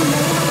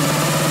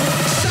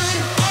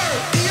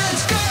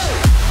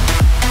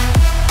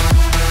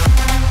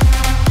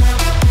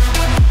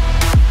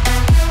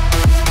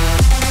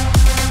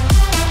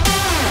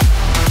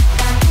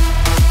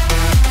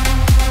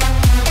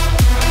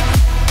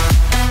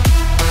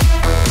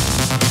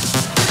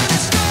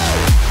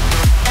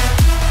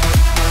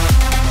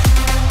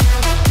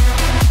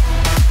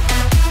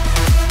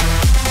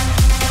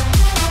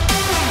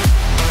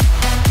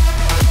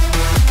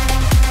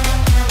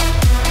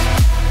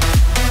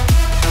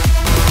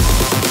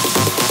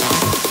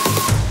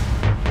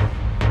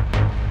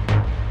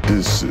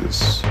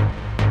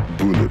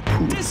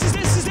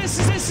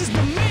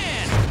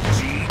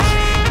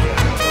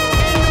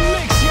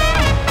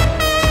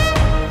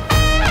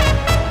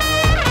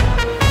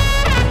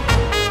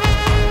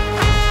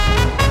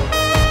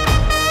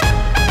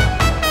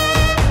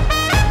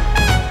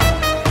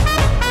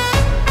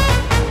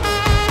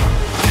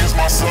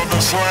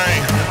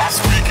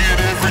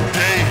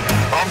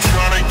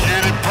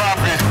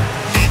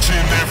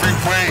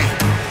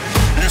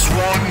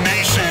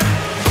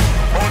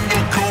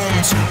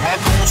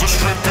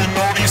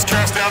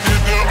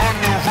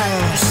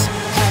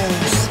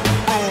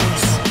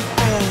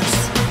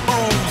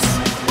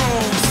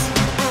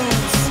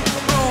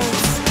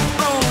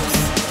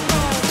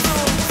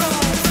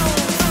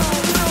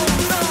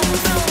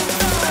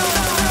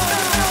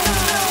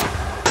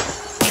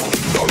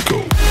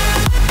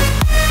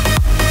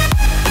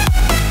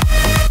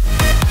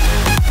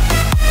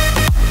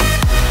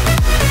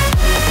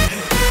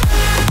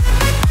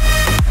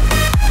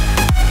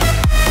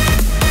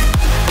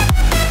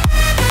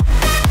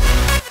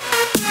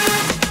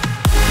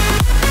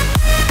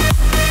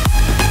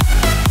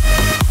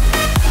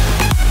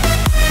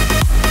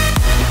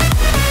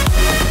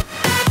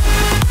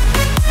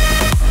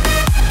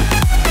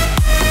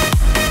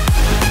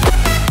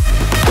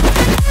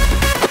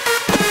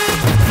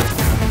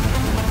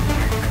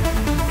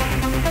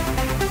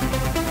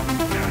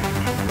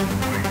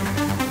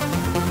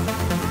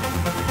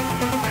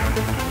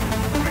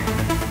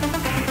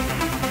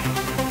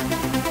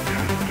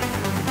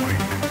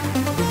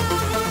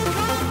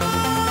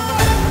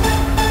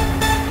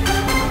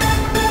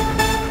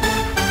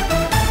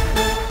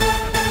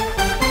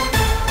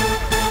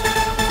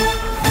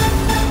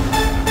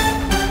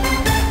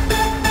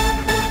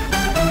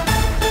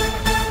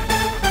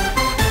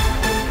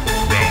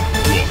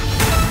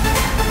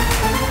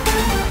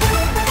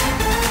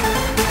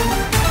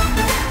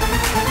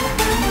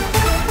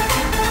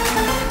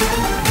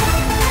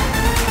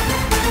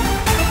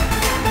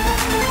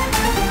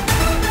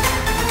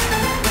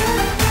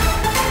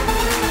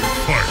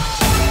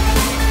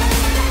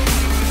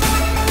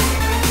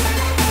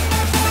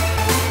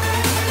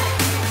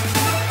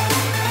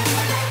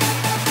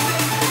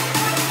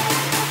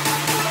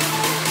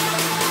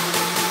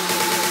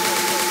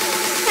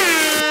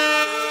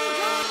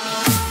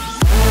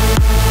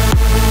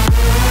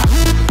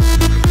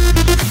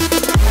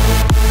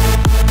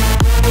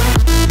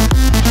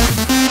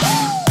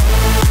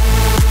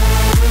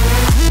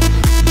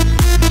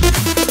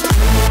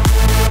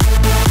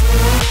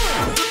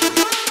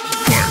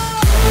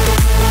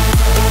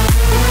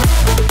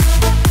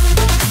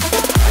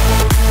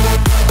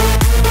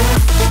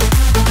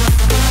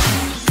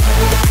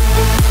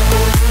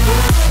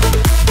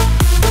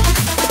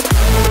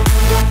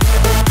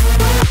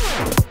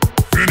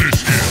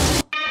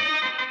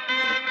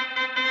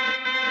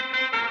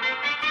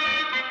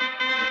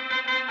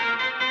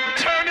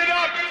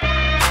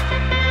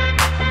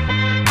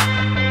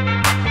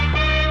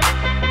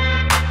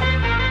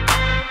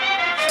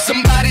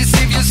 Somebody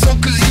save your soul,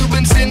 cause you've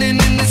been sinning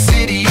in the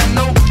city. I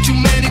know too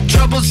many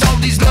troubles, all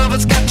these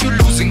lovers got you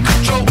losing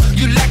control.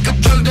 You like a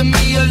drug to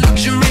me, a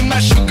luxury, my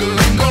sugar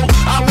and gold.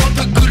 I want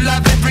the good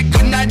life every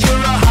good night, you're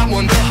a hot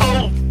one to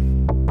hold.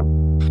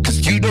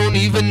 Cause you don't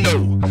even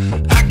know,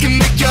 I can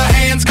make your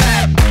hands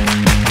clap.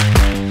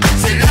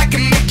 Said I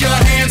can make your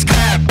hands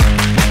clap.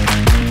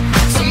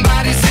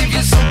 Somebody save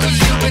your soul, cause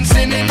you've been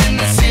sinning in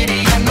the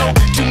city. I know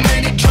too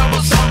many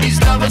troubles, all these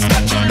lovers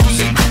got you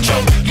losing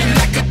control. You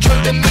like a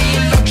drug to me,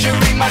 a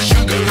luxury, my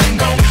sugar and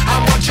gold.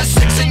 I want your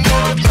sex and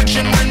your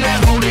affection when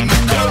they're holding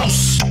you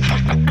close.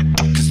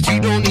 Cause you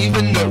don't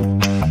even know,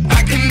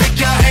 I can make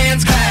your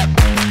hands clap.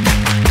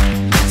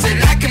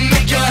 Said I can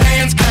make your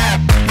hands clap.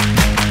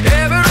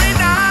 Every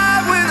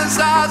night when the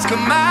stars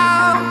come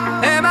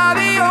out, am I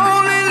the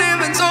only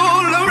living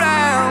soul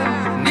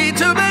around? Need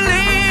to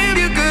believe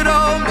you could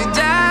hold me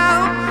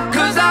down,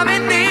 cause I'm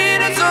in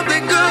need of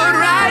something good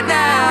right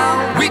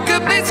now. We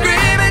could be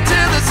screaming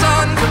till the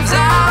sun comes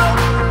out,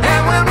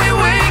 and when we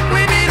wake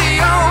we be the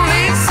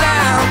only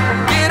sound.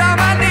 Get on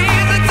my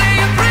knees and say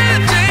a prayer,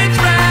 change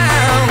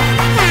round.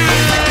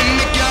 I can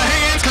make your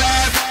hands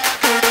clap.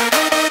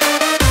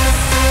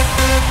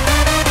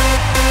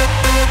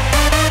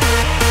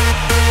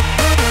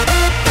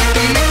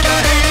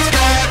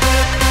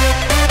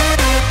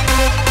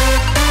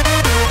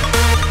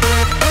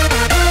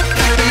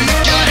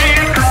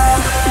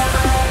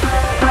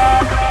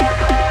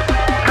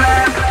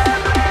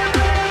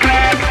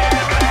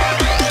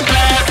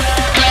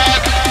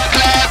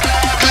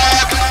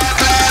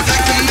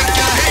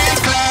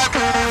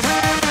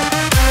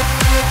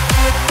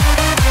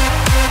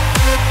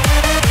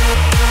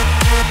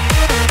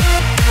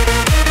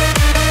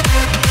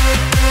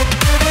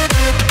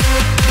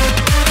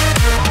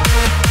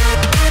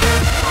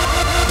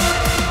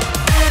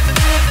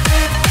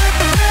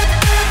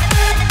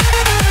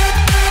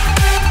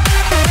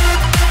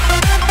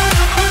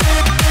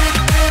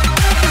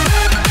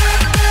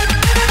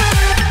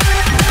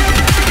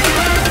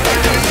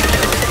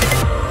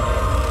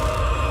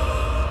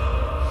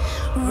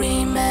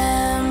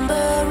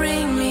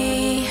 Remembering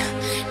me,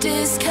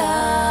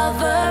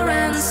 discover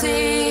and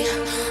see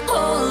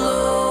all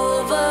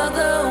over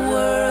the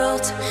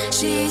world.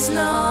 She's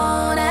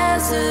known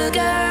as a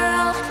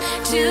girl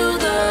to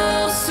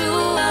those who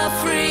are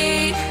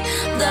free.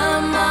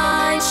 The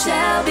mind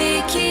shall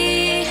be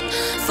key,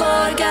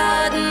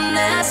 forgotten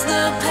as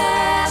the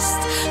past,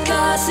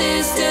 cause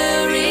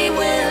history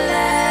will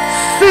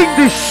last. Sing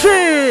this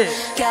shit!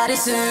 God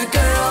is a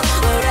girl,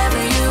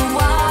 wherever you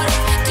are.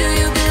 Do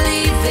you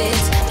believe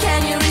it?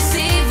 Can you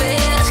receive it?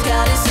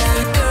 God is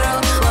a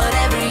girl,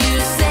 whatever you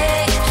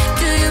say.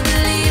 Do you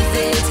believe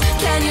it?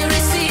 Can you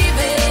receive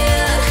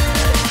it?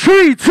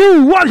 3,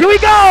 2, 1, here we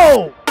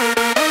go!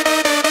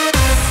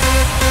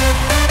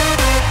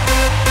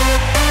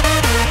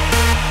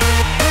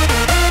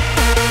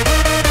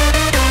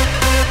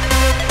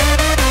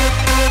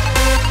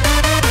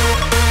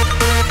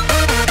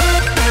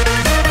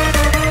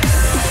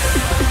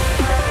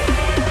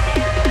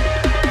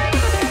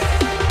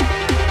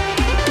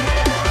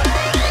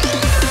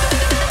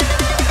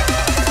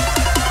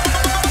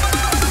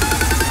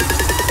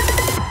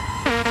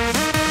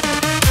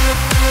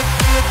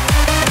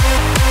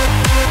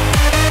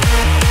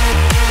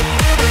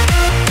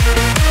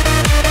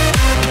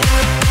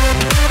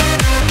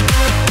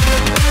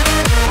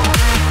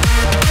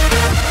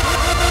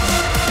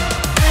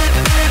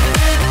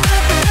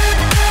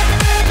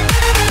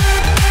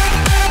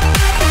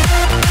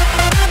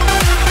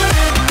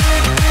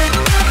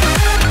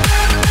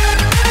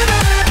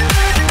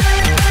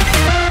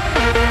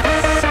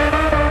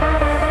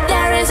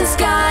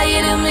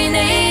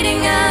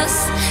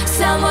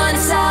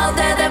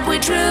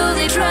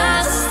 Truly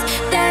trust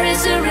there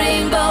is a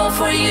rainbow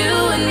for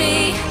you and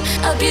me,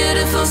 a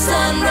beautiful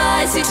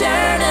sunrise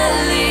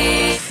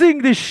eternally. Sing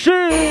this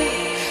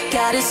shit!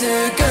 God is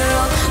a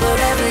girl,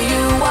 wherever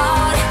you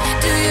are.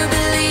 Do you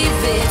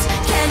believe it?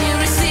 Can you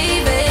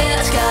receive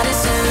it? God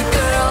is a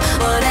girl,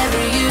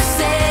 whatever you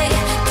say.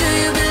 Do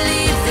you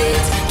believe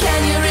it?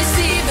 Can you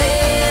receive it?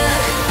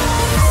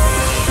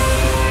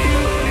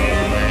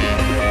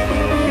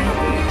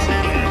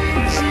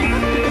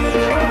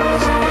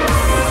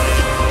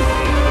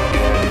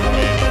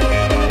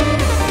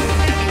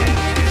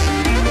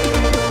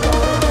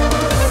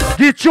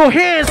 Get your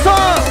hands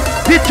up!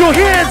 Get your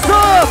hands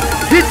up!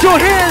 Get your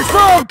hands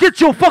up! Get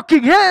your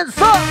fucking hands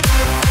up!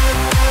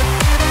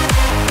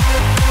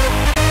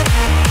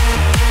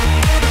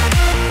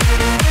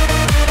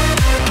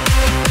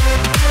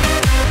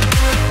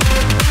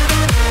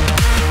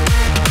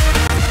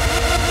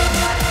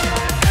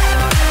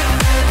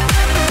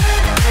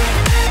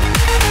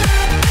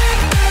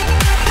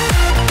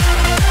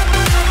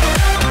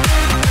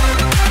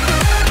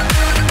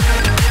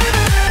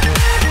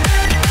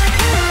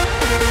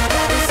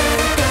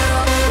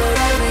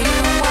 Wherever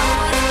you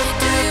are,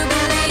 do you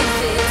believe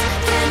it?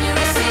 Can you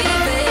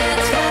receive it?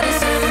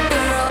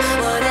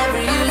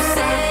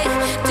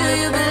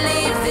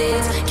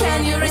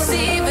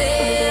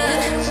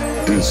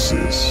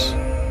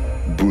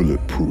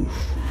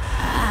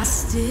 I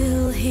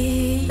still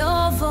hear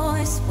your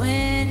voice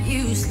when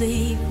you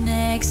sleep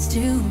next to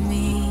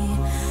me.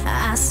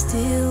 I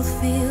still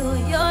feel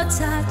your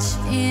touch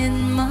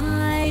in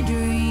my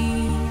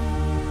dream.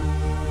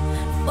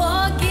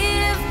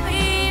 Forgive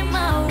me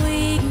my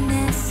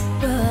weakness,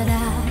 but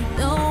I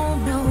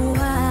don't know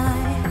why.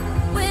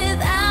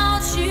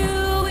 Without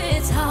you,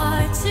 it's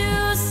hard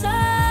to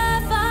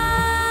survive.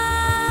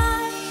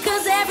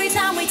 'Cause every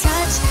time we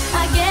touch,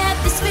 I get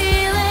this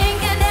feeling,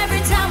 and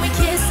every time we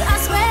kiss, I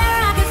swear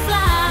I could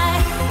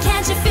fly.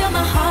 Can't you feel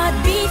my heart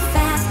beat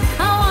fast?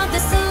 I want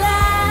this to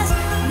last.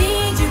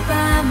 Need you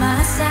by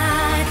my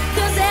side.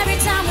 'Cause every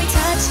time we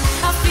touch,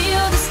 I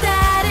feel the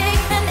static,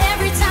 and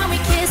every time we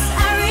kiss,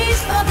 I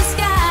reach for the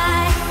sky.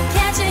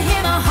 Can't you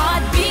hear my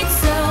heart beat?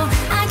 So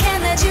I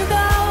can't let you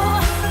go.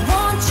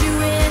 Want you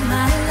in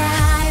my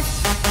life.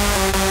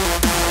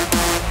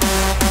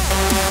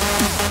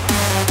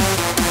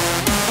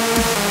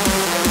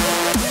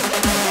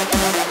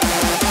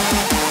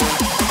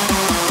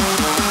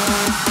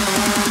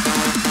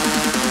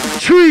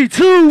 Three,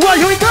 two, one,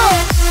 here we go!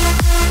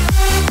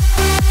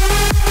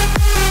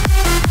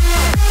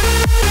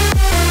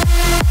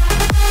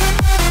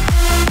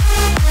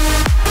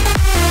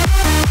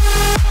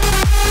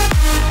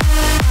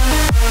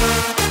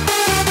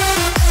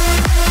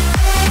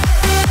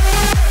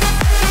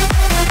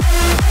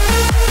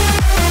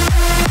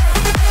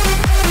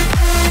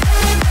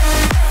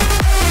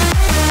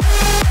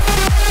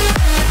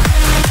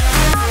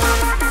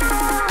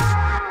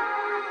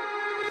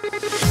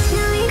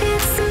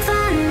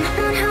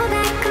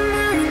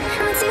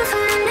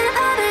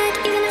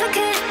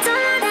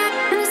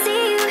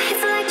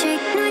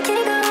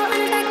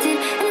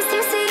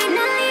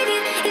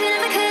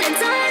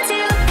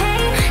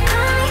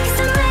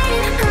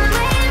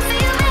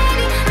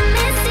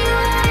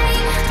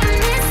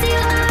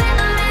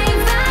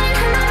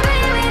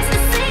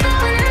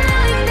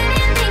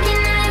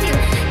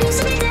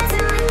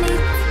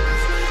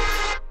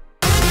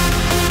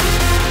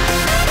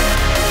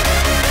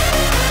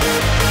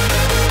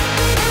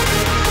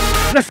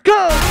 Let's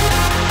go!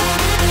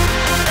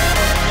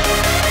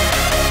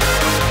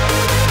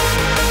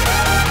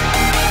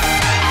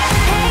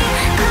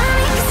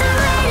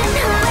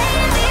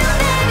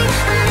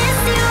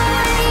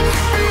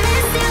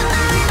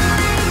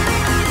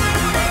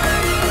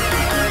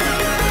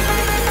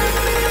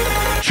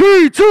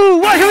 Three, two,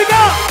 one, here we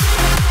go!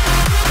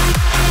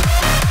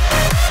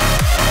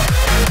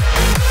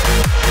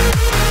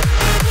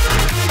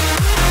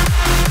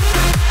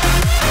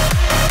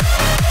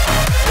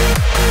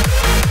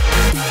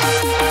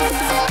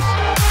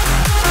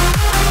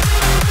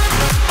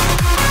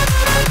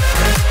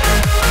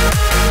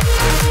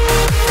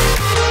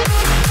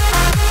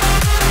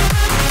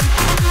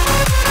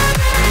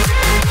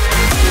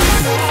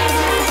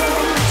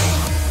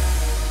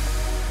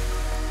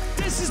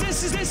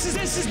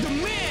 This is the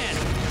man,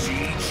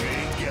 DJ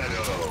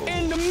Ghetto,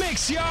 in the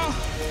mix, y'all.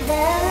 The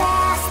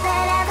last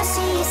that I ever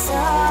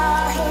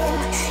saw him,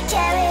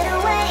 carried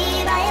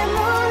away by a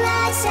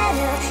moonlight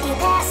shadow. He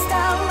passed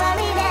on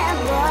worried and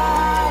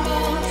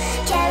warning,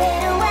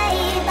 carried away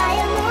by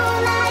a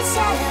moonlight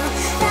shadow.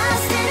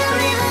 Lost in a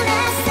river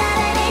that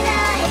Saturday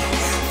night,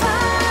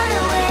 far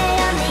away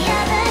on the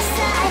other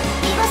side.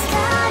 He was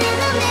caught in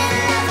the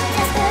middle of a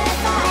desperate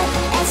fight,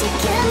 and she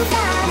couldn't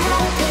find how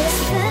to push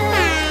through.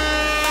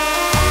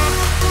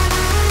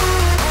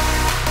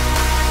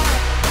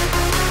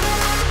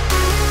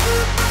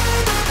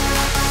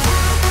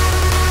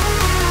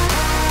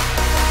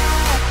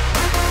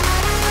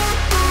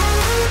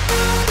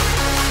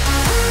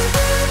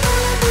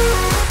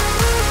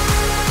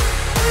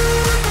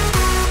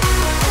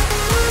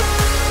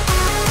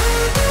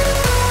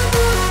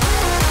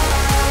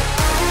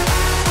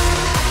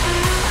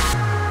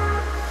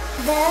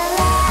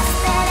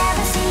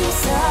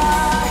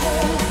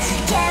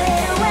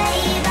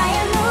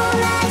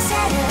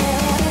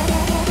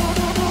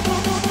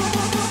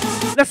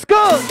 Let's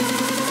go!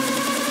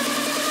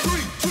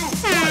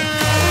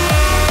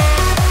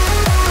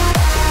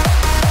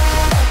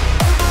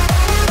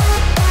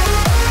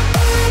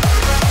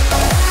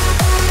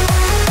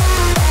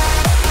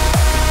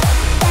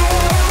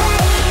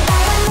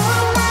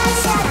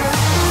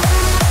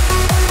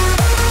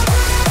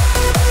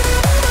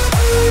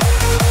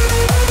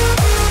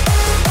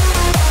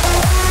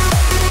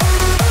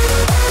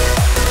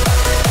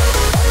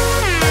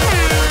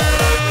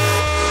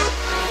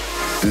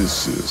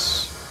 This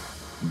is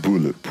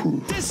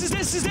Bulletproof. This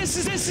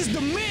is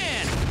the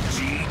man,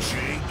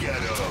 DJ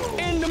Ghetto,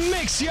 in the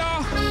mix,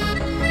 y'all.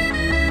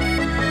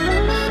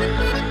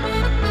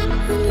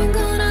 When you're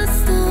gonna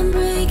stop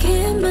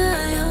breaking my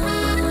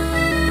heart,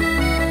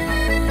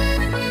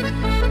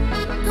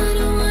 I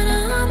don't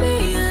wanna be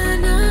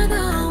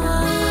another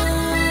one.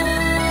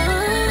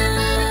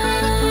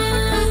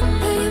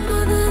 Pay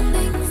for the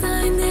things I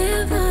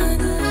never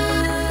do.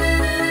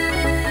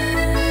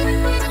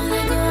 Don't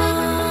let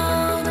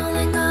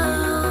go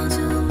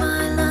to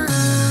my love.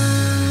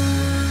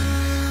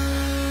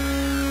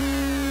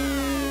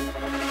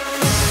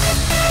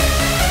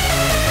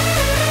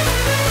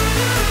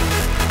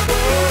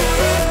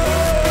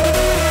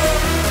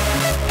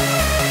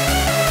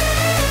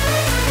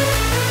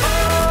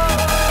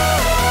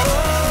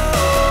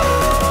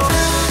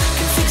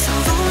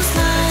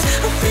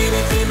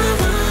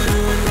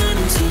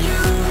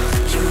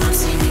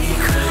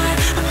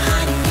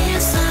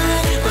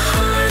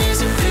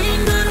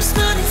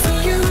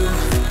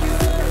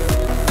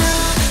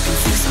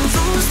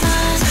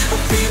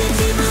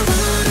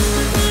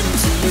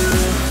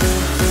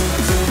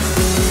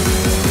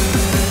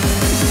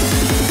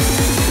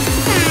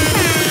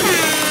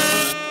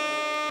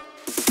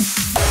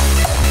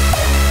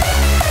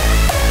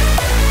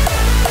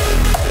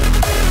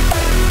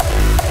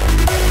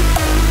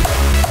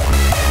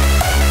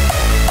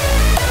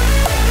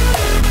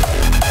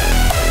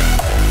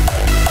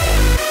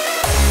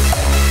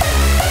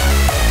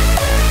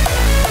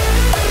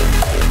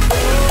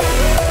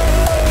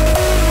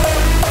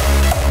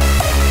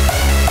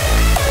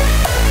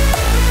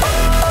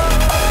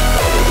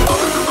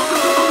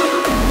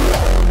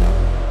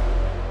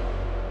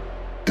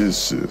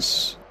 This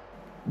is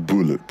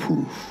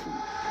Bulletproof.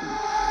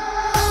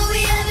 All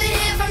we ever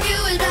hear from you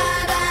is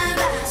blah, blah,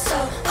 blah. So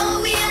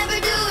all we ever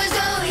do is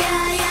go,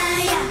 yeah,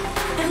 yeah,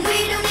 yeah. And we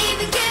don't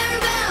even care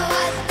about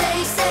what they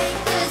say,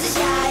 'cause it's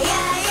yeah,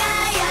 yeah,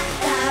 yeah, yeah.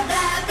 Blah,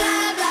 blah,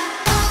 blah,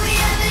 blah. All we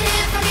ever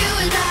hear from you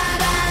is blah,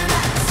 blah,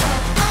 blah. So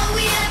all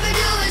we ever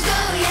do is go,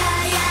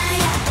 yeah, yeah,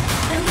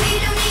 yeah. And we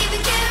don't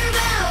even care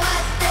about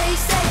what they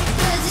say,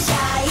 'cause it's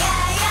yeah,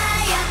 yeah,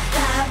 yeah, yeah.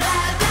 Blah,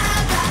 blah, blah,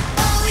 blah.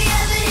 All we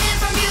ever hear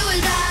from you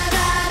is blah,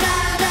 blah,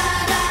 blah, blah,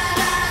 blah,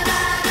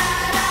 blah,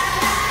 blah, blah,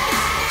 blah.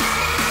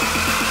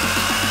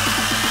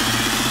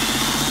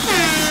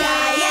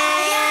 Yeah, yeah,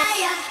 yeah,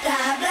 yeah.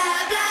 Blah, blah,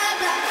 blah,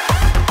 blah.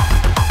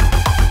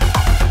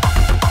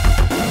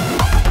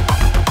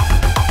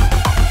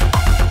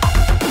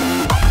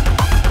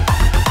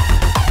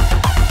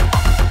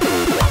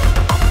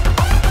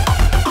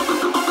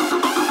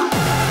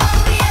 All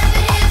we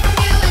ever hear from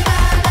you is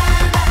blah,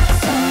 blah, blah.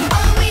 So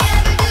all we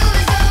ever do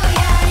is go,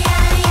 yeah,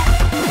 yeah, yeah.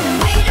 And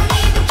we don't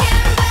even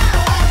care about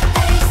what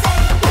they say,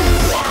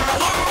 'cause yeah,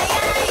 yeah,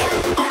 yeah, yeah.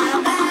 Blah,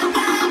 blah,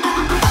 blah,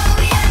 blah. All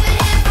we ever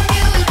hear from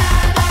you is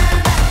blah, blah,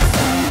 blah.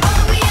 So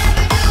all we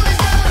ever do is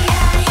go,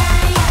 yeah, yeah,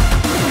 yeah.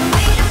 And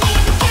we don't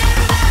even care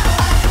about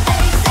what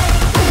they say,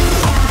 'cause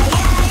yeah,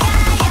 yeah,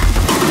 yeah, yeah.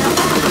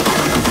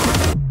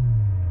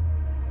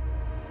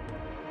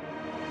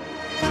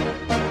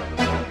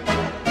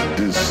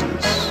 This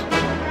is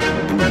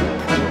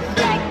Bulletproof.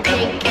 Black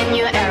pink in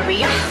your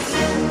area.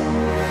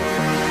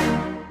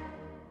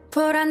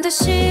 보란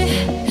듯이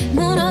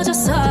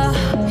무너져서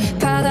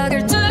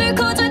바닥을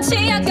뚫고 저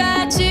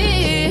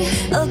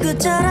지하까지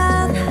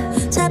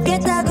엊그처럼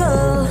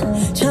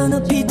잡겠다고 저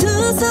높이 두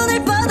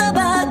손을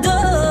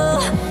뻗어봐도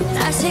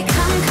다시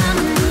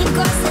캄캄한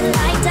이곳은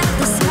light up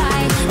the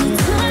sky 네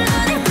두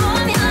눈을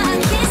보면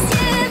kiss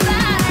you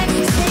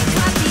goodbye Say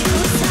coffee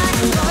우선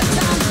또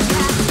전부가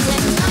내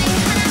너의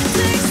하나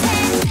둘셋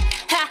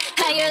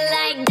How you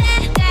like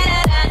that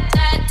How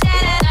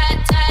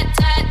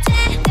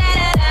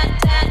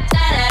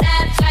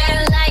you like that How you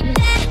like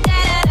that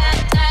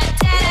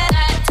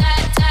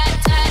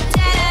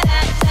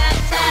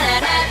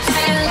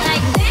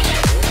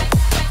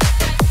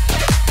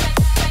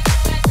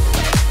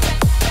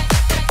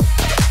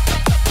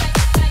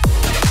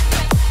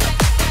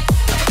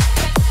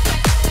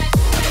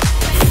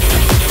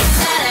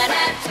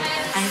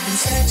I've been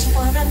searching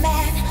for a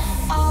man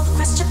all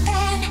across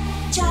Japan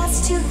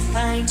just to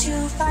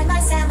find my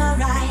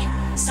samurai.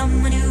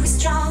 Someone who is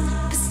strong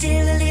but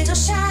still a little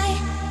shy.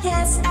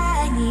 Yes,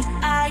 I need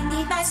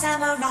my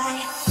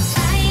samurai.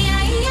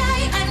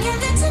 I'm your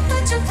little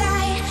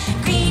butterfly.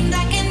 Green,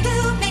 black, and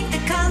blue make the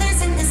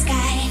colors in the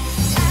sky.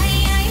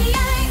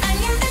 I'm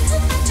your little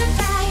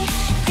butterfly.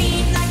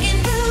 Green, black,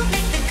 and blue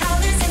make the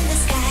colors in the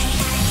sky.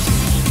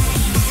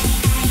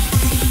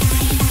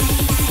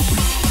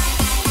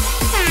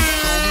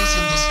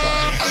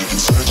 I've been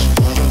searching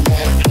for a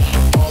man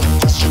all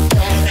across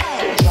Japan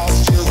just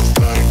to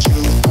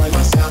find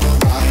my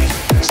samurai.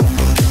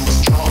 Someone who is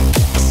strong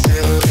but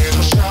still a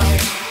little shy.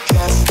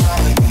 Yes, I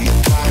need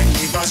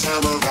my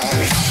samurai.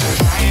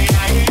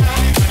 I'm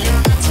your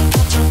little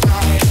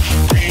butterfly.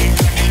 Green,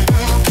 black, and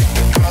blue make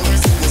the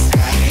colors in the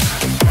sky.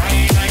 I'm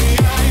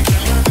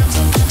your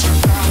little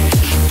butterfly.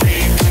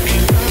 Green, black,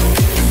 and blue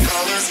make the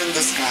colors in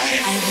the sky.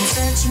 I've been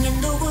searching in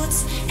the woods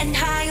and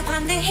high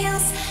upon the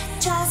hills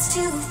just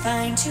to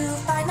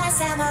find my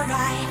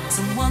samurai.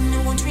 Someone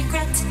who won't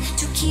regret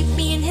to keep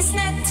me in his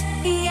net.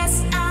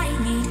 Yes, I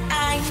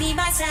need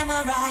my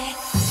samurai.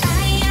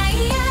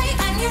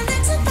 I'm your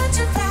little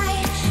butterfly.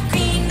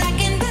 Green, black,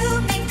 and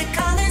blue make the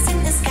colors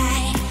in the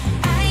sky.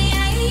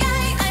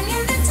 I'm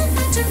your little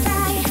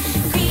butterfly.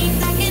 Green,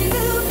 black, and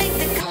blue make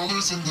the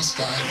Colors in the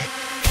sky.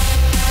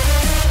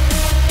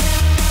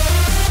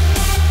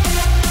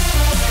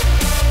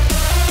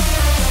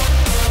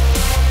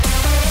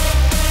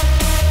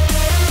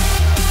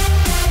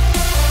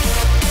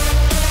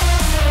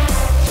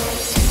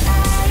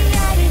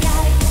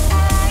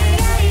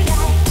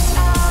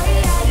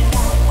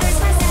 Where's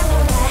my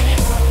samurai?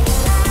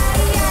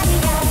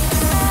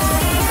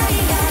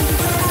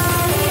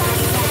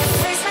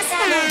 Where's my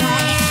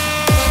samurai?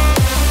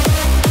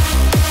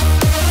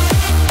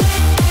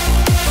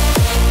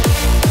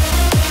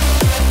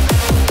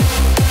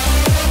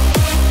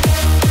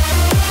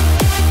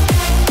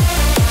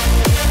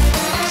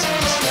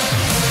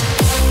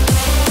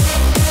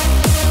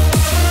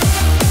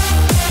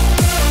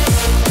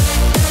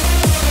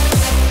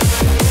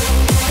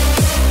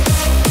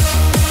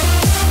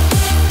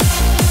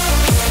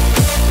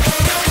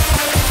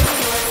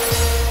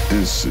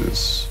 This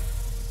is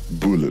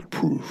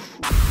Bulletproof.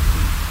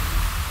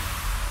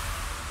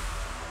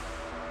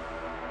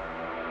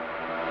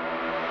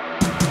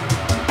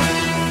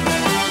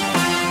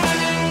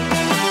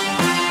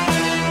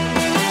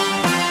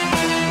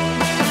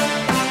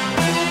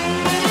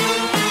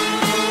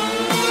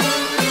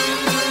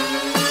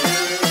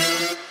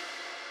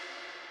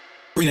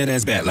 Bring that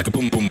ass back like a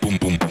boom, boom, boom,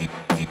 boom, boom.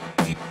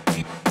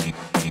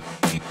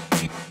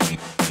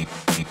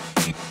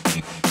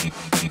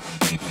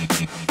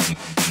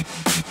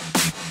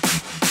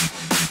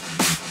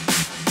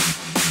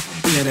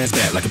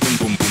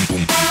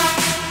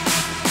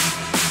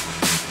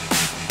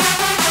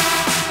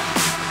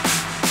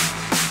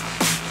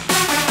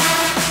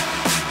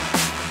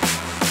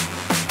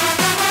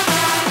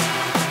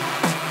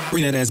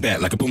 Bring that ass back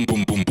like a boom,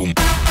 boom, boom, boom. Bring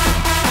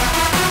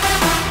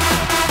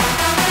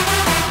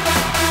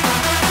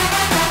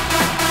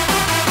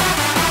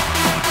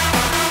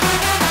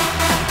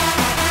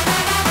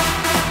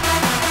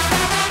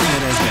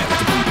that ass back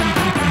like a boom, boom,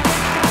 boom, boom.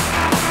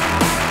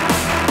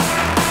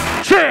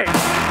 Check.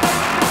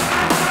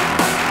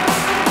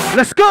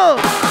 Let's go.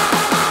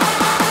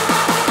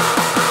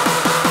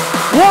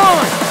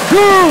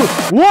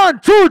 1,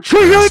 2,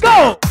 3, here we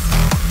go.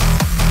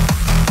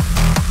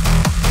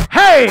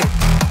 Hey.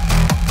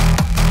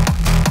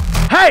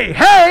 Hey,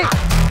 hey.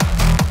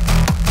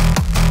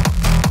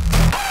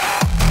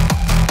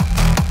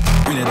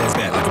 Bring that ass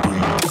back like a boom.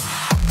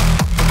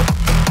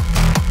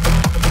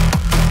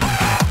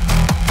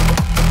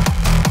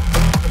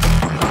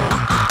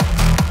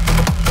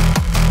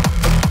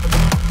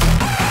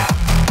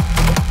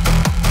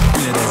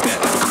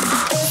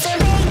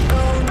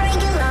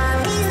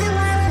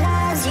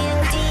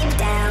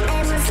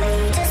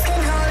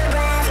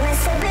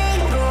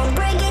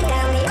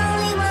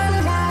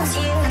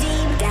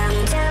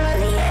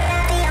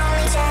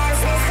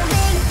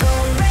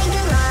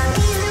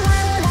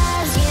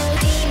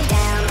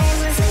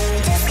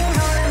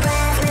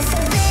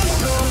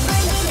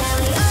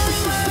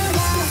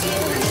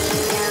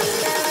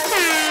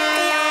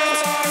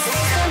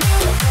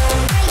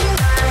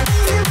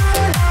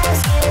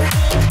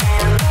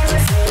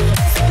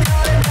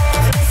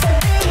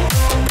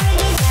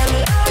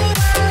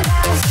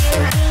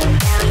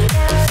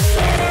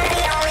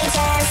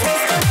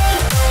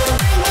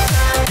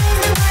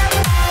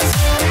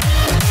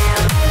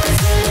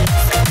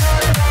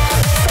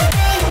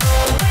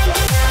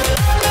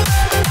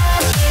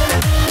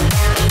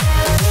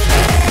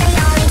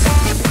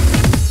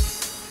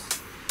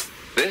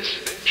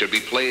 Should be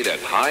played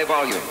at high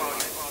volume.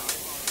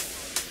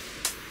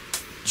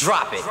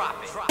 Drop it.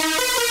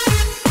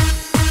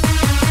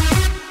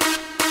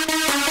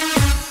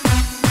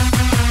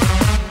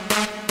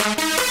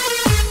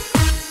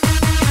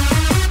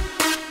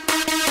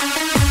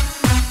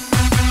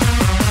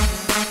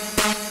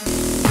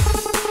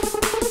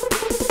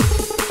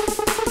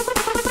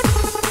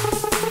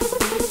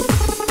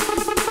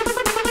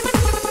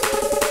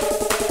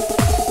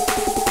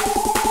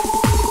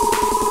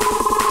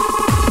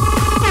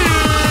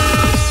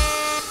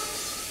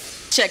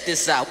 Check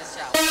this out.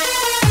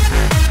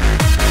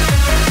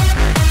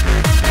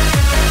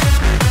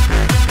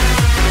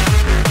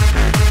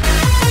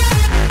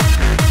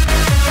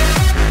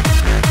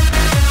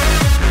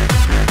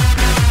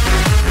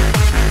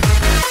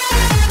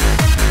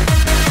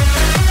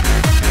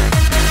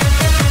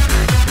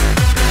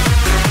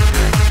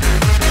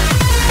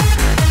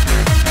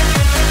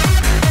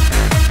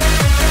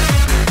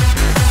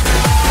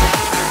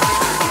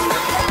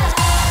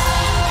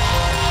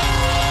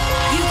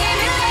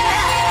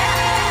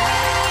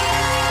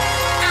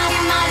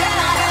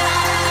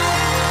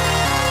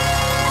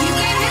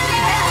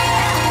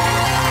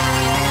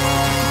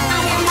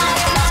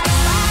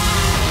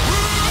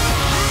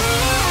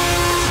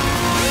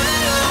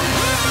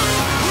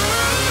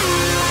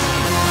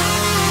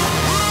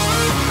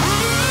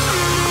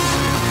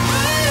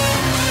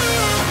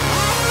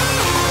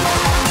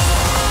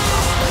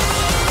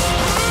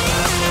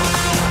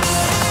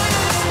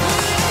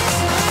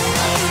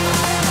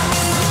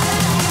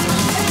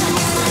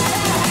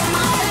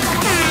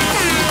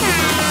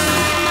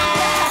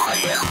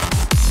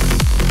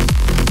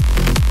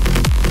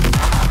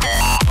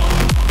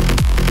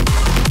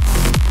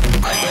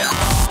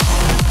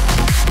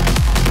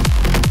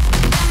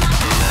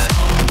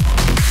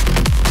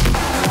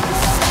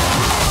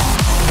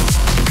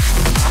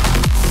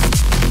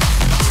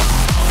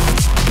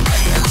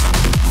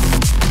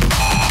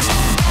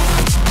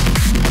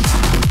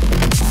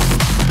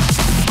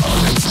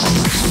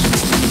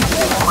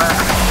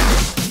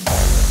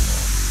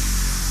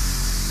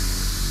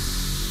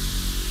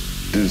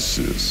 This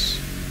is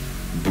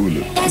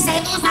Bulletproof. They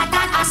say, oh my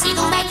God, I see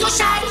the way you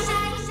shine.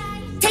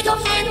 Take your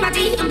hand, my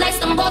dear, and place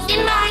them both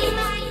in mine.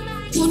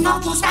 You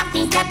know you stopped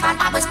me dead while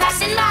I was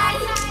passing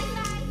by.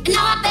 And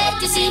now I beg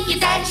to see you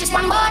dance just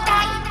one more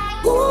time.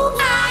 Ooh,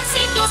 I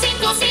see you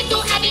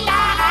every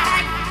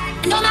night.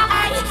 And oh my,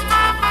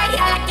 I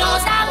like your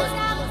style.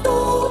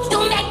 Ooh,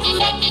 you make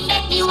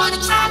me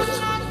wanna try.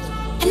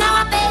 And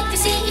now I beg to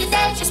see you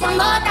dance just one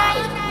more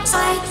time. So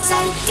I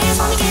say, dance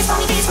for me, dance for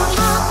me, dance for me,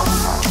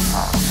 oh.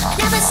 I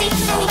never seen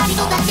anybody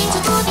do that thing to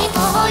do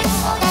before.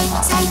 They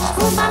say,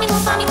 move for me,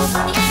 move for me, move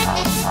for me,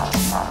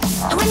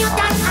 eh. And when you're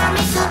done, I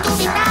make you do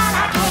it all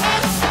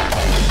again.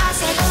 I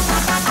say, oh my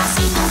God, I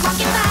see you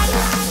walking by.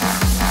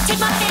 Take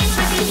my hand,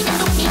 my feet, and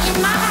look me in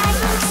my eyes.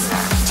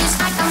 Just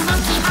like a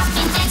monkey, I've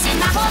been dancing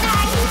my whole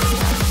life.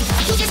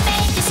 And you just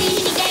beg to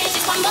see me dance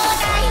just one more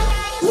time.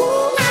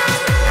 Ooh,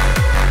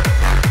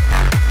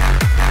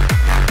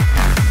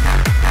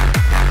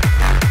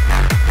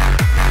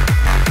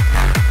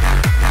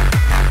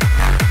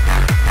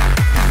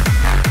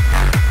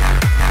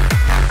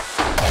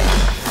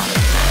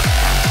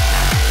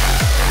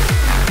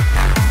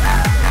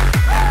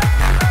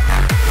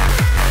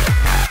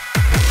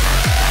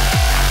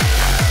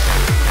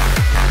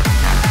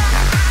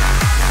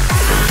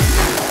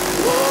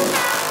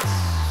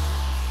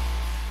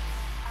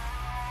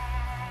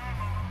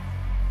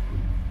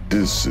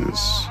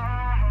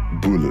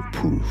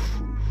 Bulletproof.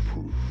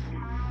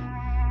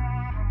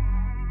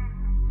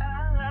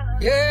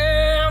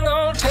 Yeah, I'm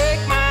gonna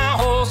take my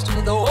horse to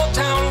the old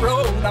town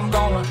road. I'm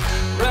gonna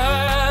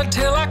ride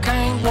till I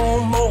can't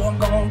no more. I'm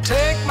gonna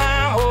take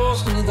my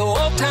horse to the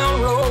old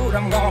town road.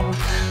 I'm gonna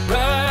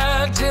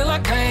ride till I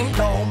can't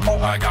no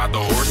more. I got the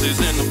horses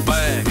in the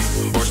bag,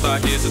 horse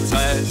stock is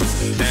attached.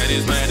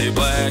 Daddy's matted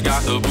black,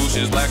 got the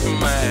bushes black to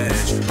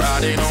match.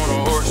 Riding on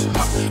a horse,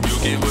 you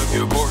can whip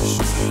your Porsche.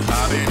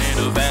 I've been in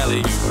the valley,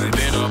 you ain't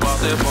been up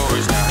off that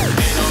porch. Now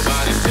ain't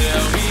nobody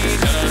tell me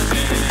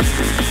nothing.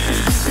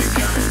 You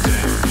can't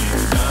tell me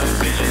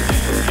nothing.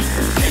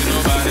 Ain't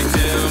nobody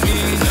tell me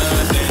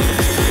nothing.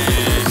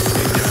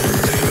 You can't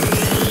tell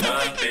me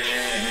nothing.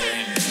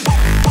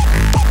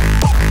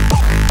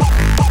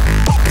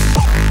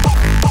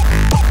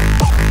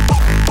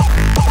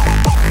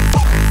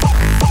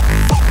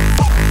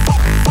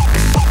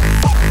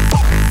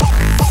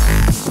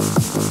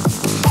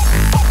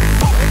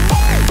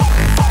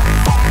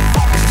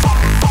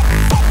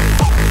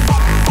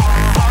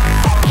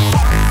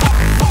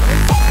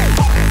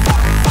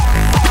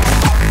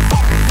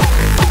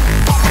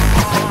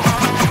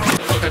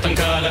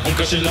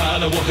しら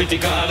れをひて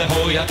かれ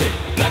ほやて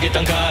投げ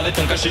たんかれ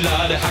とんかし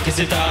られ吐き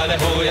せたれ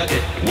ほやて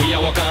We are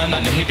わかん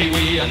なねひび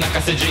We are 泣か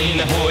せじ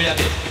ねほや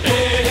てへへ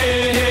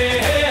へ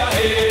へや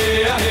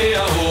へやへや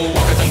ほ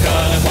わかたんか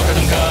れわか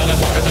たんかれ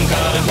わかたんか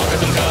れわか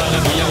たんか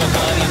れ We are わか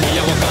んな We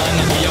are わかん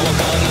な We are わ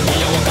かんな We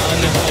are わか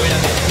んなほや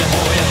て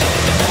ほや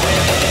てほや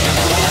て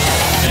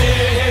へ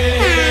へ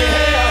へ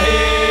へ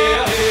や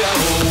へや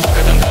ほわ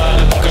かたんか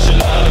れとんかし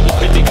られを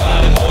ひてか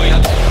れほ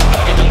やて投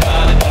げたん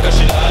かれとんか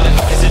しられ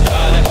吐きせた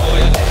れほ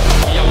やて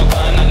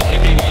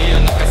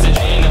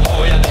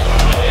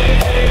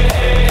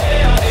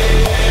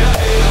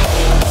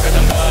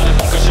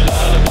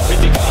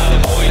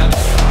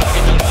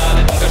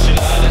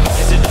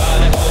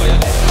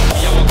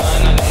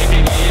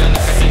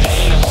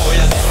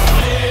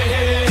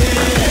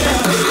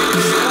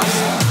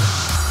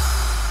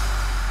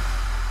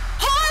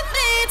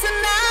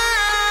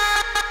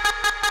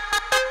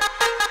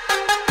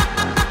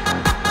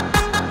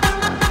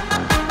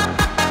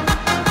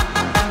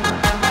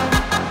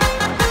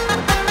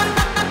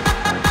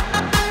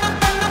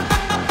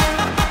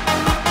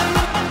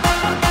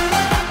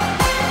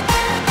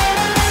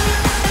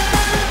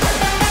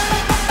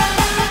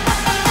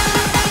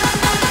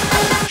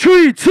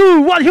Three,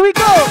 two, one, here we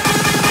go!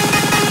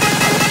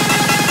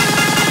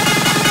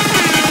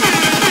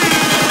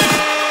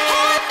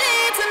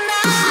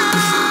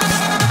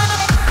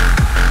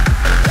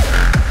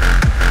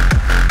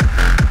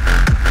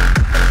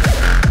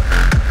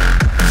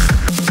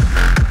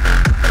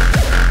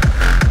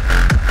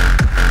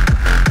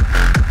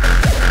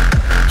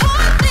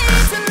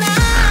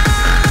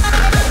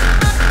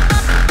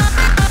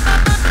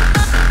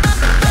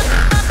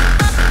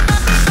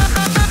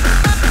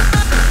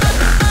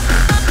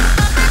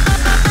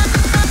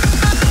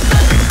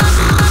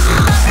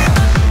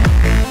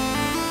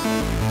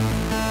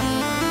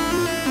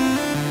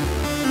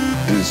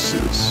 This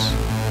is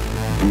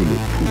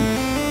Bulletproof.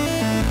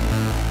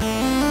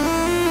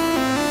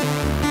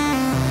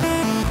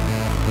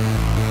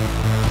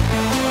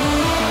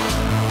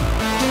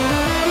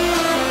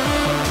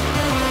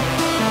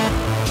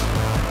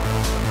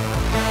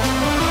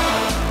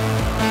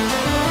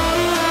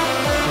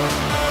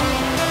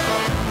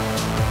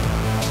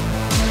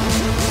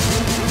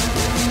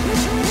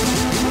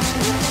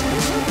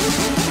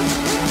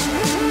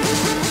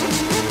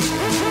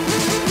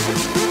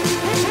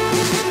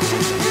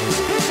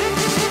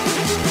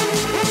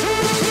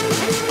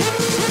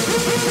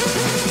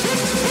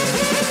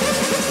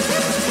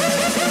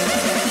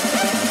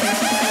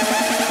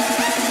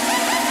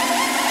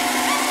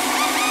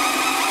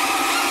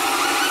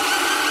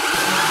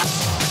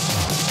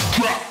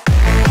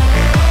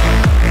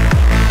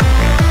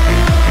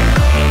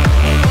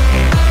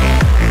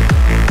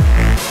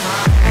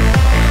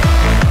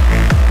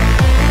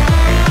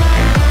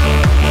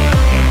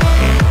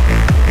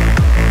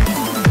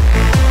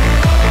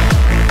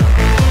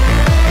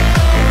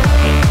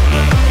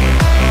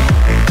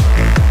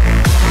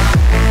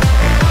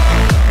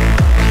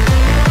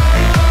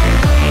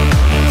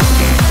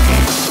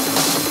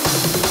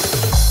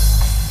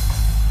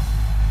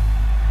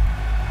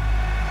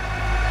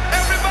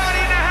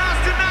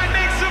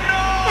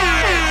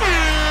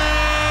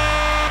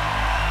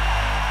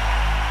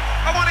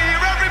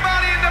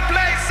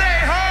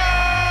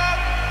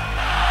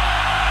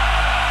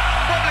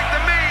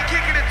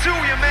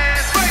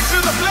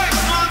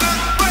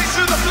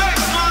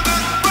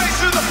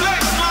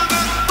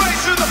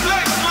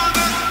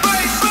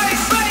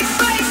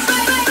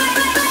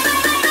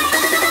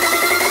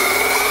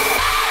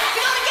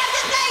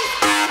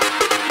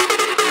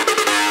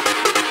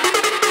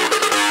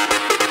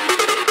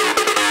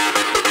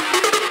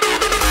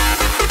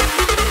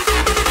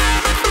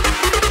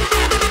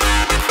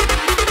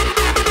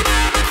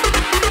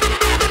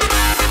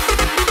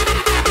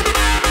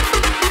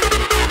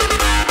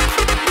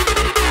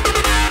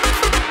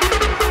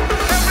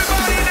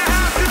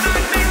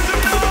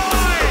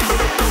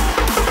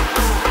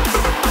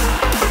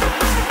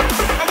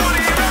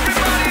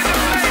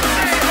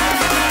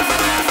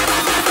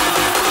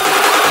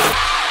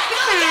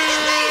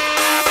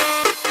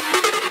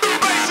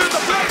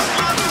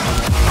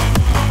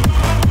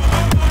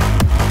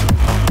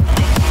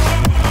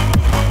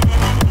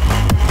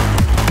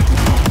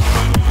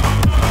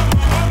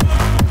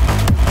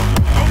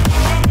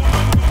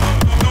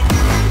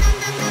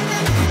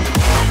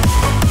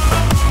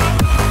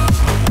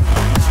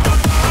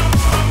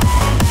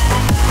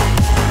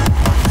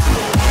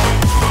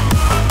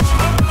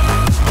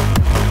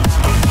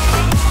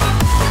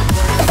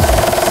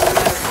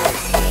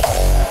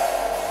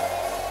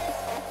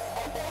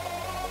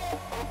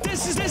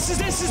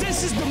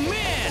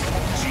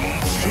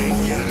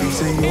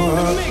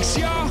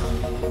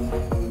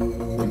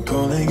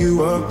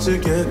 you up to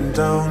getting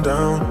down,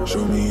 down.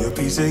 Show me a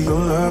piece of your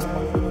love.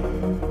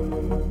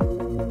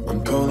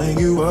 I'm calling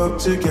you up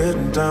to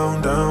getting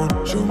down, down.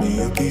 Show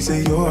me a piece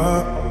of your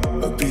heart,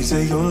 a piece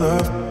of your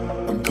love.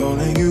 I'm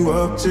calling you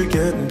up to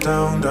getting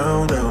down,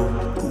 down,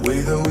 down. The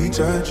way that we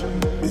touch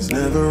is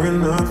never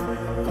enough.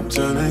 I'm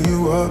turning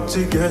you up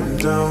to getting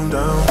down,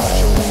 down.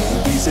 Show me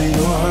a piece of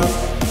your heart,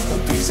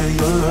 a piece of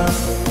your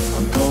love.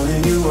 I'm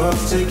calling you up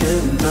to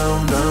getting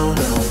down, down,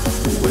 down.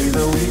 The way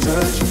that we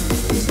touch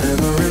is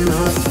never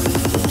enough.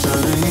 I'm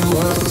turning you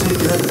up to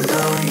getting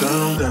down,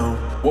 down, down.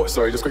 What?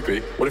 Sorry, just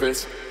quickly. What if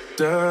it's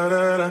da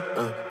da da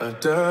da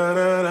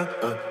da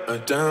da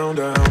down, down,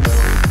 down.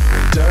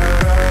 Da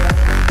da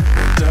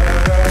da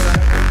da da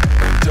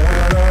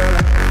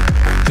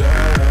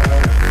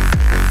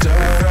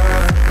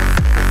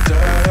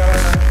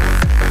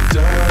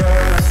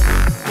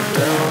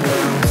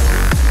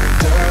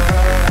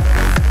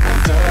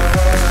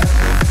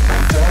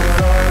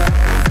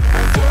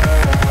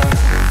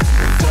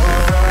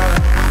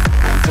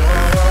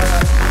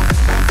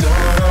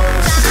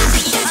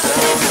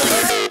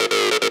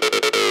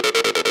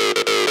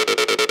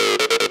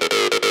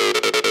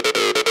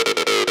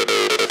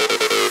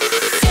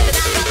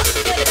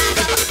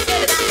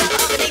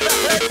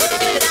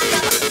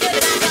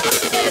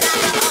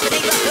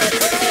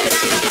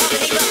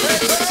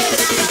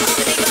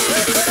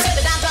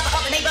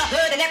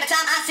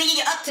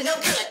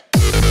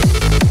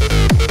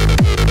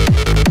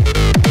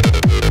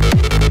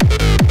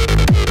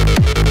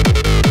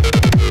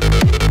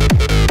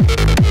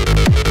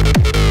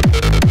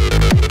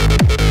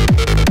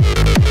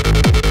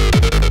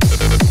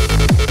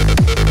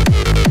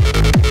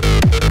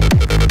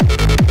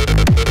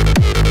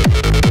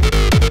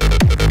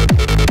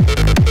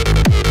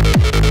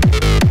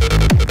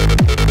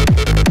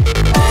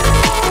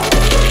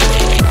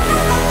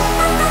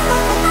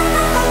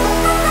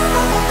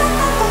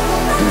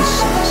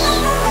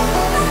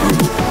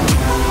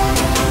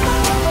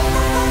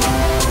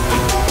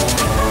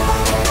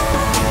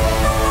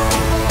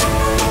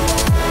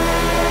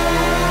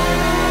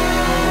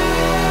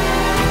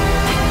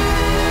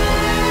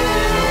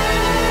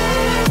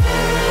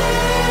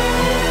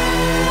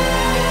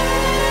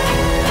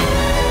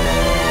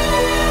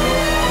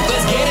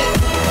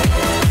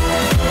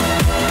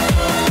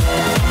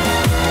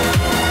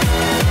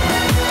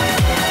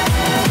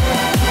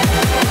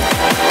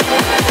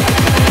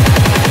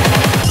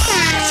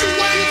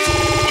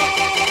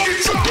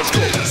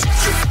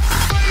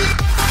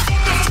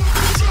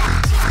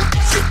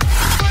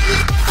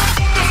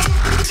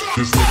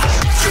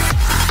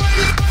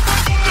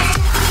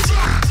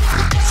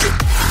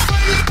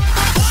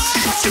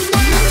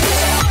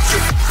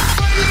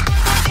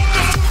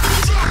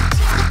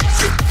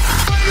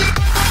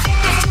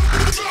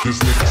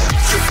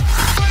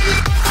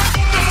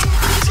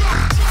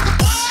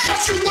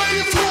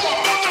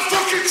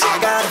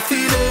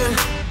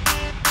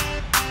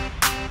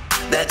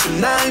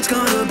tonight's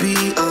gonna be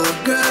a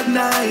good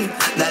night.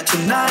 That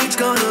tonight's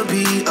gonna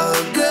be a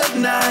good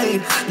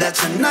night. That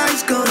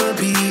tonight's gonna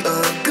be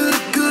a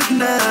good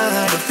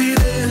night. I feel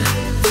it.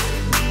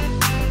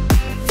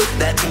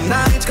 That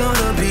tonight's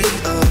gonna be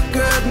a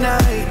good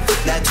night.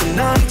 That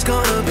tonight's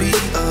gonna be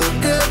a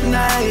good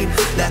night.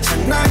 That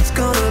tonight's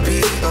gonna be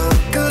a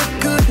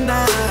good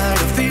night.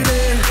 I feel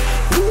it.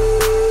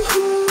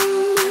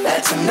 Ooh,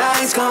 that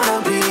tonight's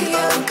gonna be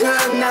a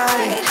good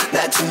night.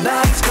 That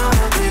tonight's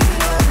gonna be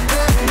a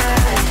good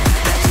night.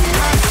 That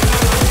tonight's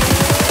gonna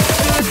be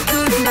a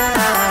good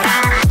night.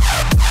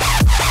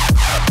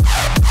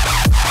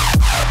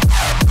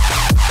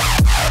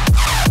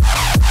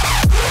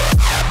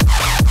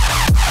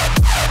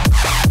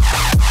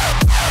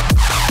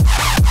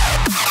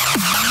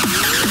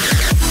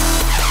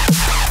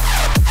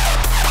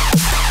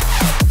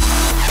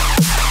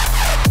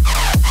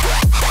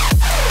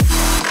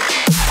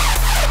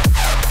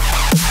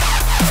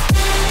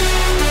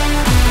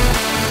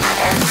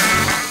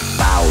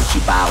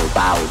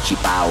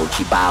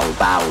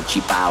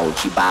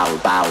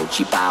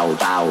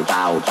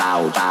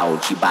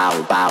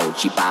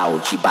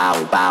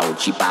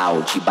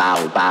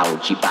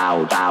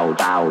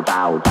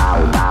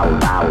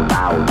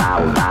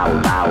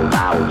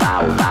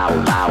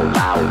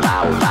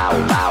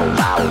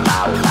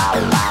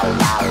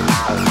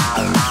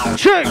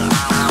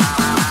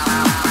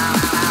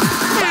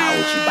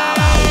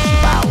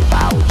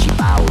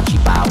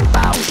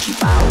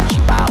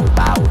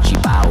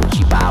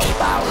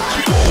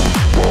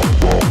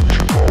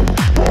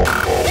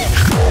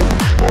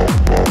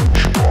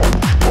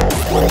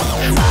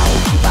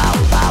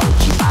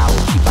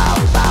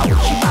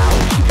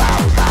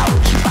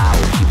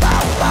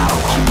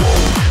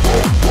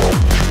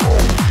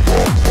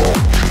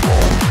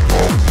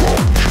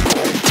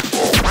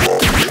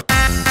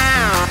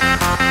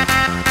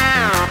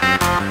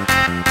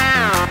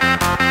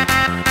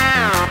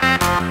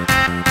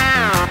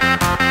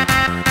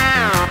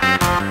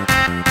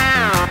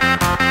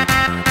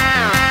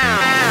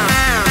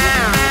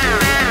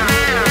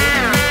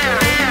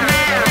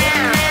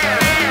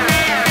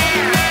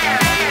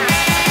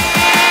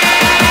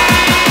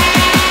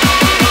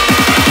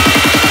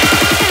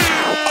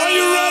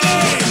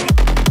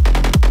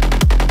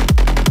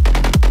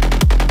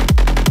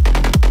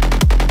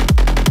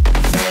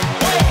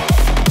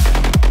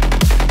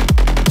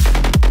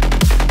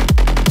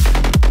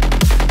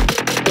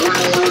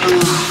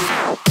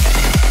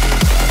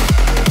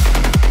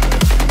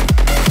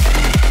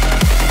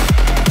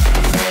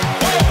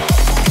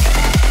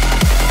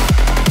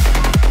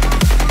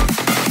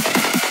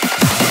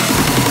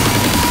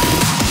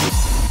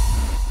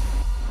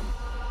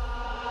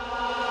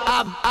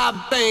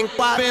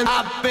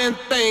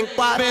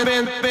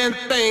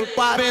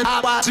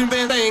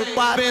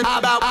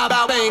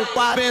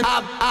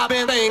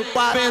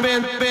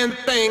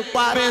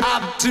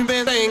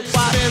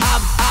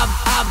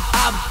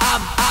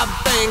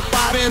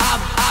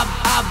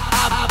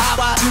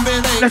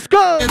 Let's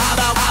go.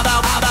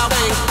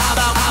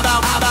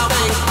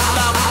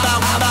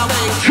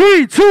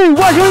 3, 2,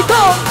 1, here we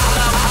go.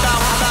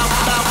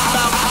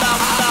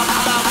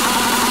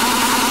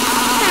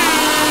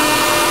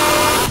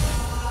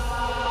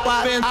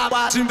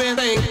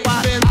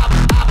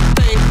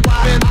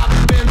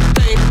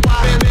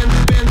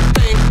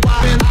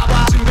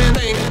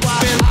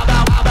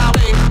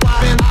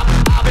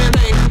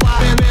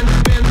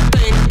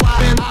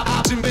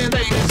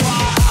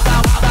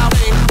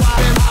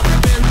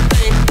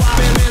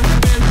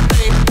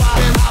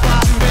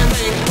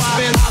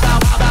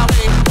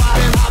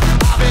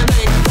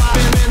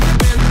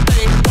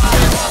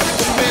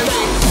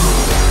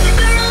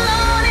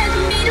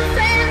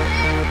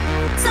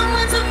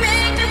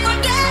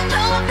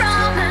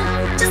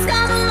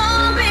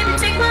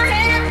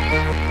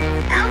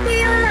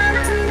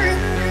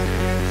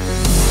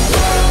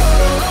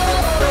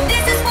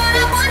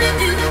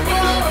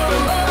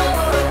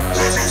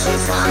 This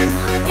is Bulletproof.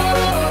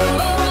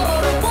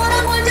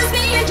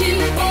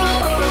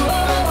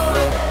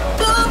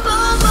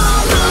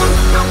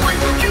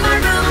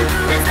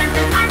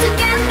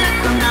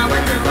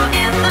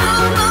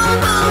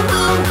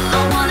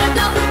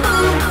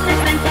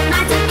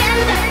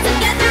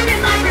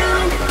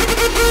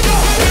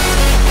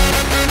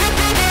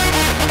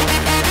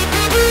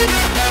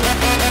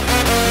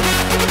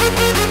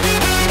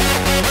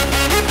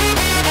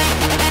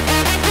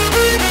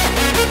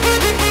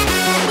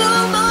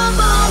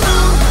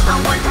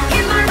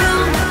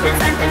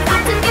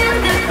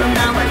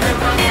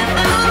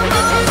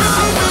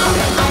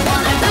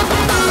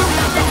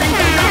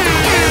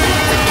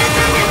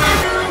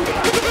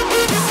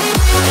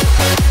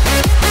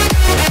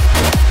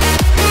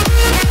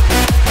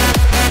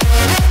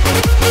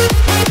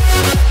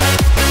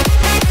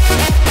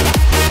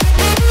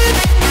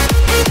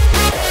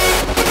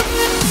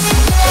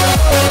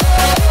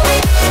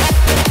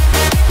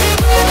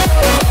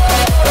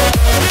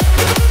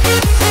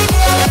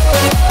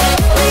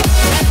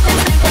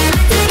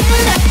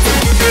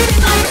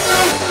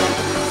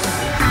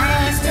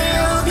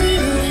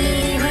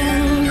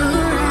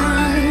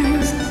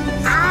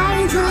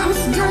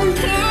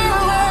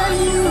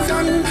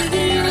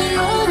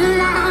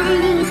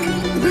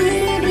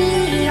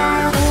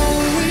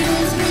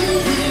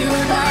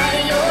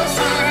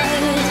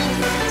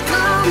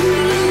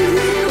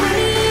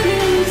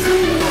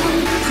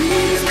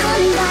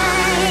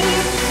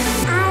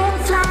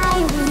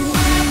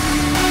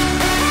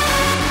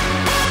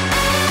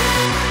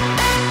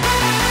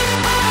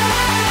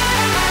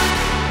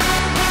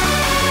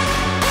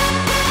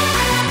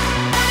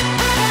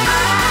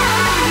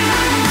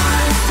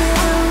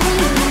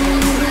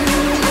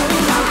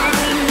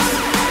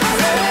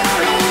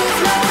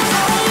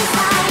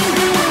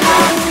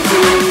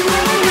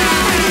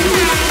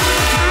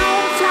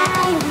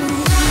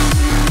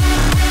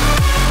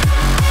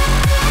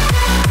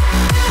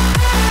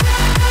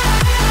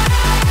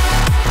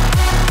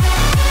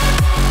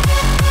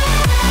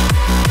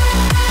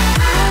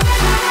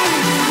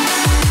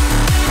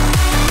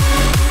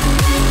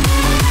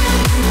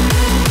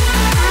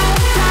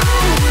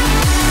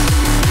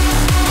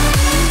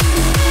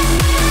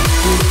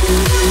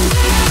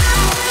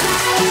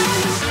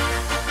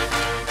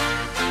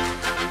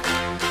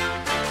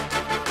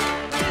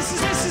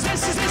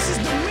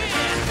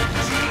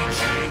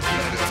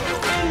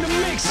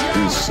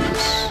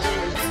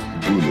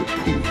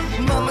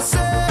 Mama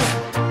said,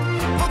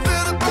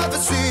 fulfill the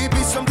prophecy,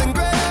 be something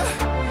great.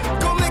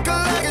 Go make a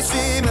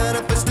legacy,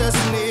 manifest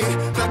destiny.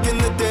 Back in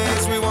the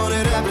days, we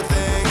wanted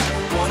everything,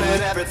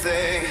 wanted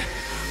everything.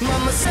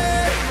 Mama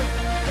said,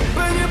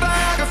 burn your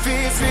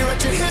biographies,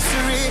 rewrite your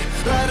history,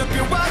 light up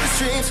your wildest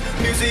dreams,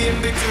 museum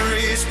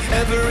victories.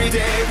 Every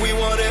day, we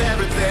wanted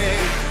everything,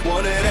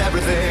 wanted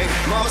everything.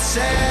 Mama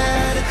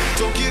said,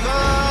 don't give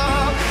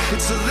up,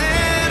 it's a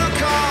little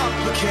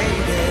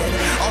complicated,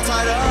 all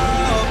tied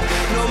up,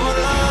 no more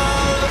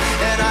love,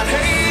 and I'd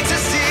hate to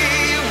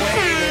see you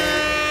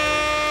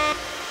waiting.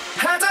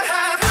 Had to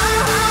have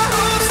high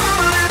hopes for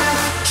a living,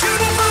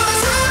 shooting for the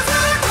stars,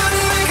 like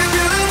money make a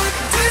killing.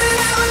 Didn't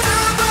have a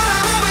job, but I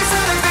always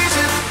had a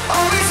vision,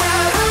 always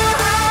had high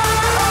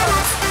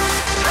hopes.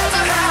 Had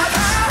to have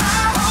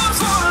high hopes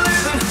for a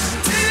living,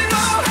 didn't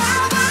know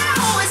how, but I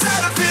always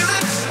had a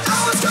feeling I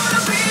was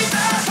gonna be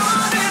that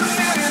one in a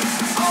million.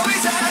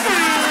 Always had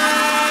high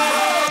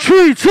hopes.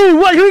 3, 2,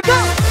 1, here we go.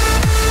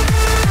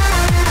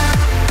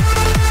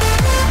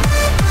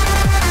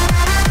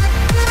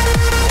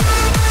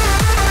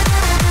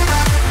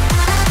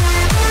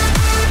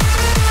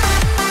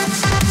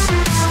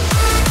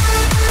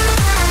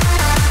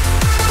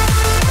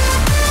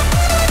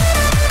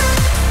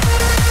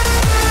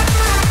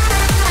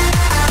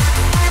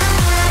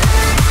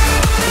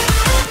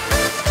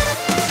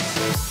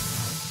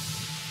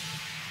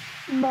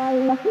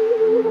 Bala.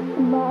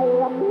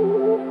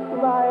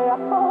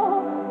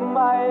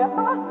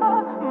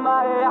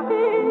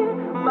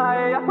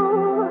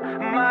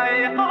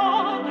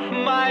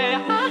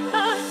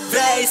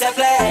 Vrei să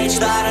pleci,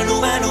 dar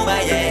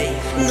numai ei,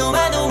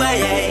 numai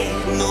ei,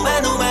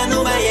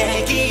 numai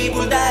ei,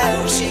 chipul tău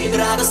și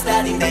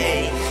dragostea din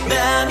tei,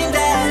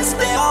 mi-amintesc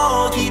de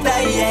ochii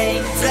tăi ei.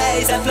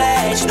 Vrei să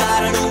pleci,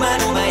 dar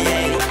numai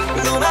ei,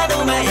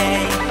 numai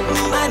ei,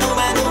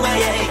 numai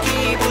ei,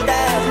 chipul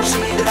tău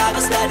și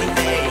dragostea din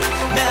tei,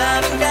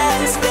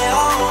 mi-amintesc de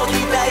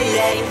ochii tăi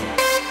ei.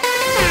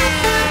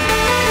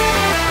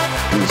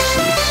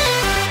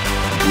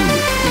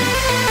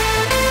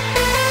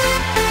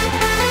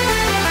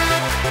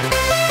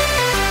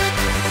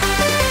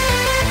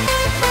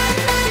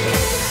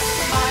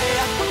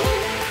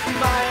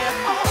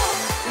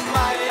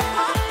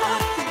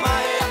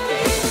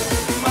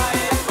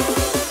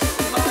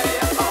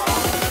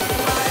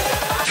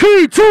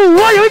 Three, two,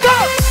 one, here we go!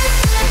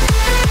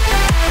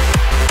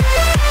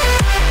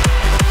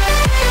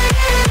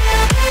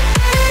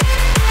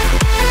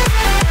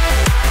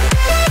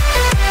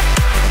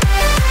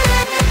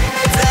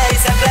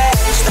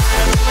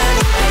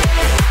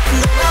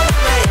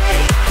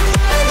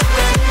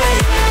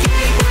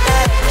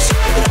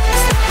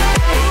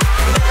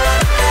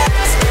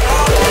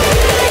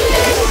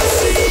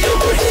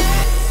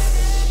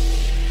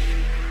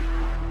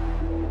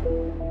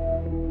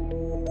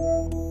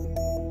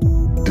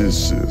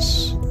 This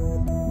is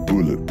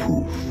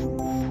Bulletproof.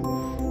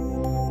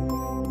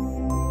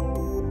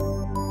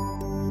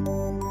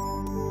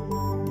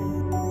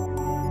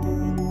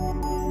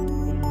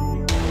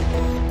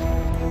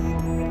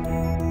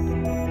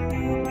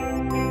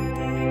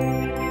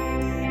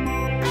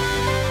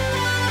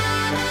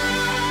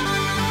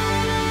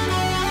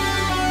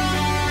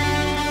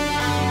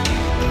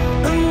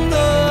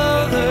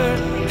 Another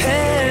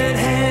head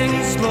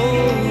hangs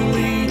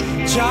slowly,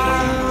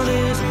 child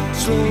is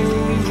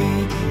slowly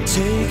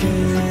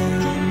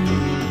taken,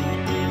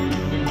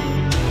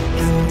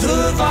 and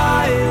the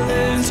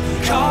violence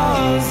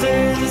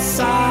causes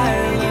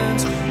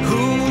silence.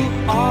 Who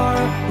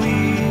are we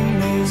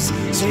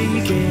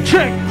mistaken?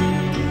 Check.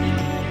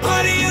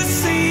 What do you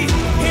see?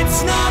 It's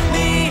not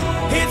me,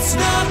 it's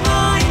not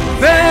mine.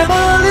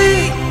 Family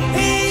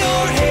in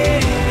your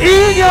head,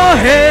 in your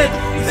head.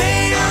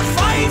 They are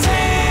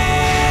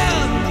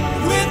fighting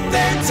with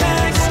their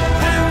tanks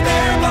and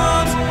their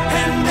bombs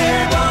and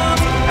their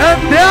bombs. And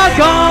they're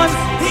gone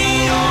in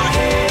your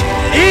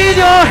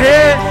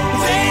head.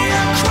 They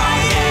are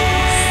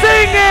crying.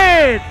 Sing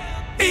it.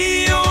 In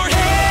your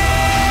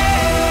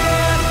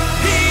head.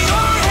 In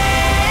your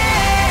head.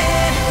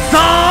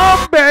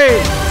 Zombie.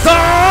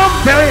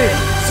 Zombie.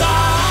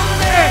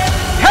 Zombie.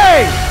 Hey,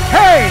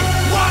 hey.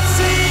 What's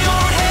in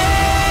your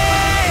head?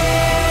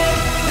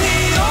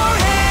 In your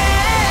head.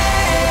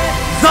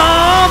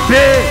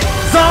 Zombie.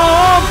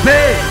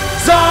 Zombie.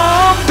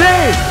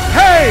 Zombie.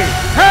 Hey,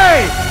 hey,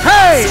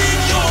 hey. In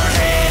your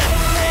head.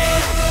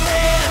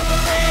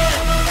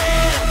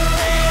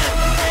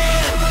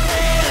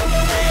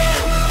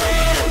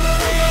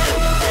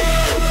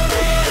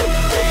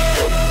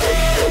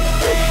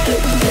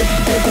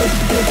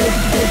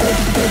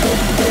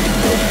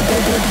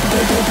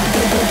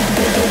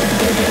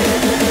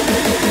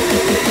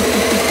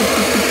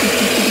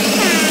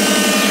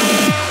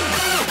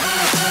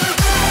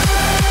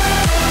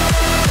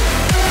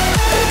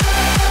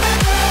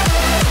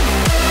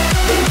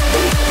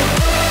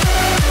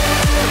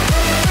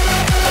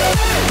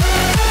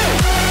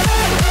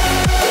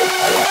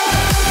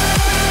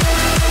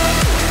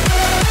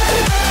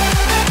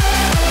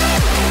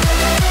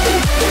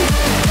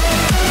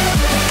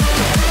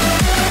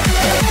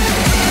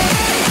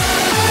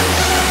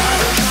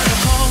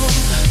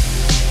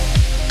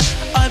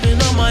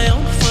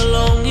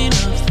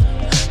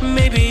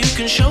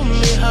 Show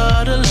me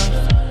how to love.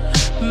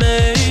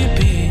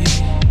 Maybe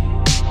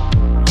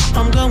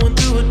I'm going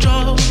through a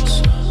drought.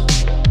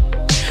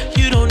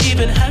 You don't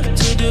even have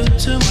to do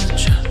too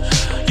much.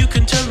 You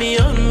can turn me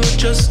on with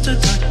just a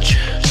touch,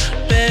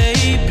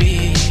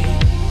 baby.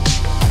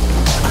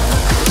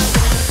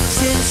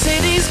 Since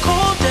city's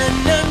cold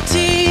and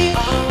empty,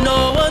 no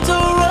one's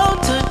around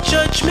to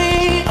judge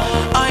me.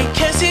 I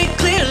can see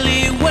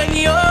clearly when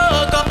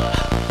you're gone.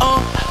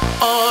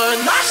 On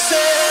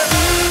myself.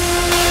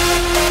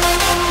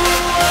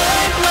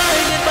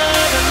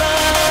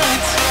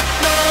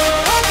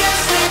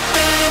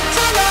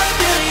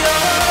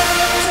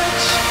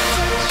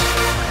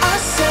 I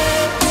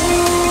said,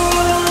 ooh,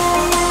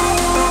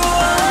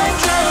 I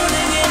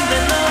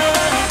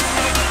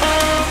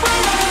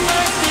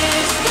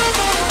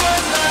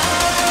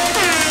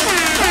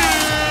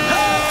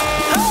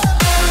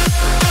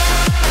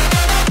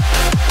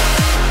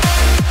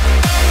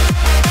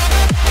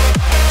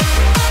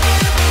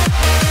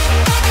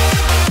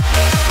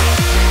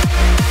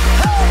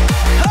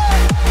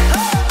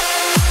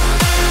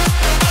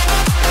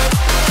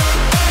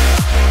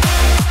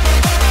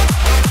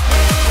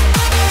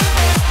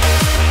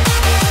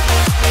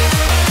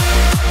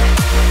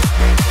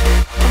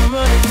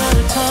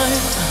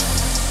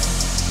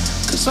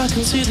I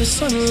can see the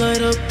sun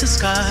light up the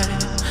sky.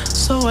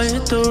 So I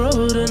hit the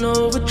road and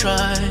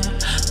overdrive,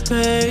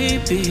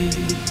 baby.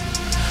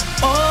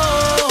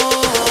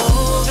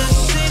 Oh, the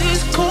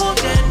city's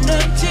cold and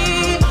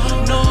empty.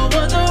 No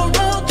other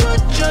road to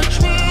judge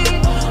me.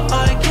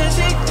 I can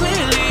see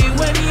clearly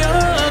when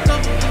you're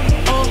gone.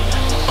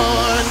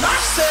 And I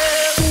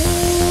said,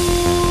 ooh,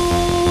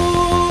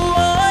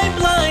 I'm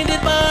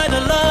blinded by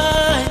the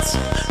lights.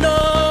 No,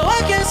 I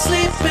can't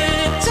sleep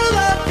until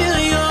I feel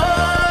your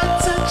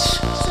touch.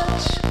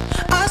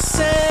 I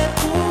said,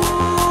 ooh,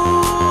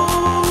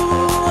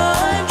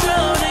 I'm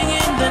drowning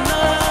in the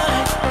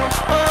night.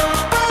 Oh,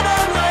 but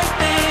I'm like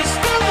this,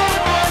 you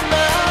won't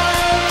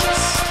night.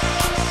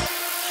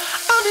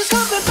 I'm just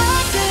coming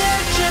back to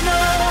let you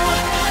know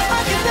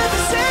I can never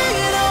say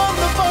it on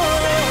the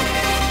phone.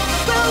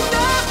 We'll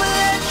never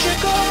let you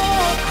go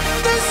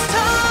this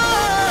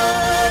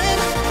time.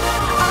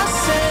 I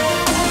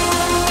said,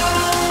 ooh,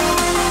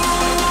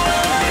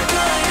 I'm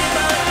blinded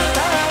by the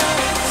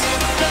lights.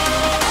 No,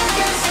 I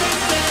can't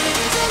sleep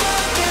until I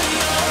feel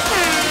your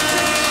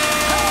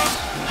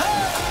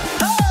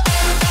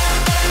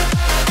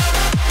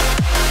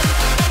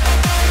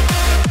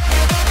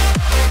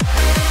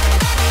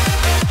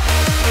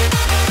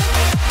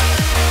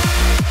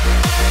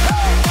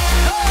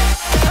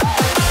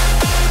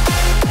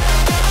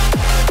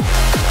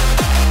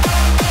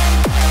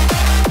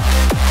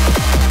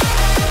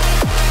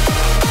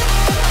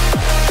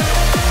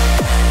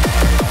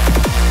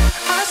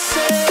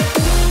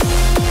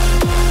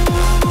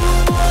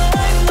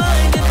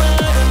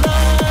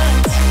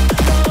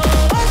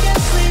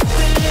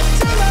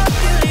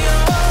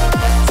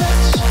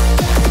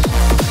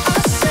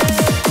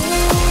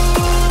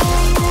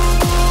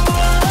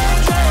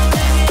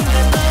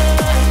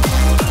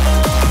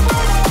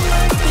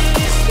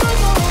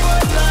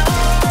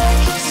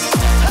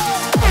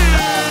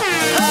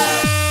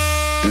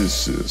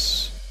This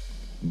is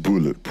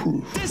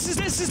Bulletproof. This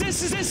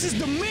is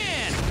the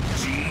man.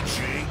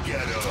 DJ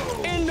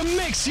Ghetto. In the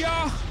mix,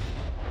 y'all.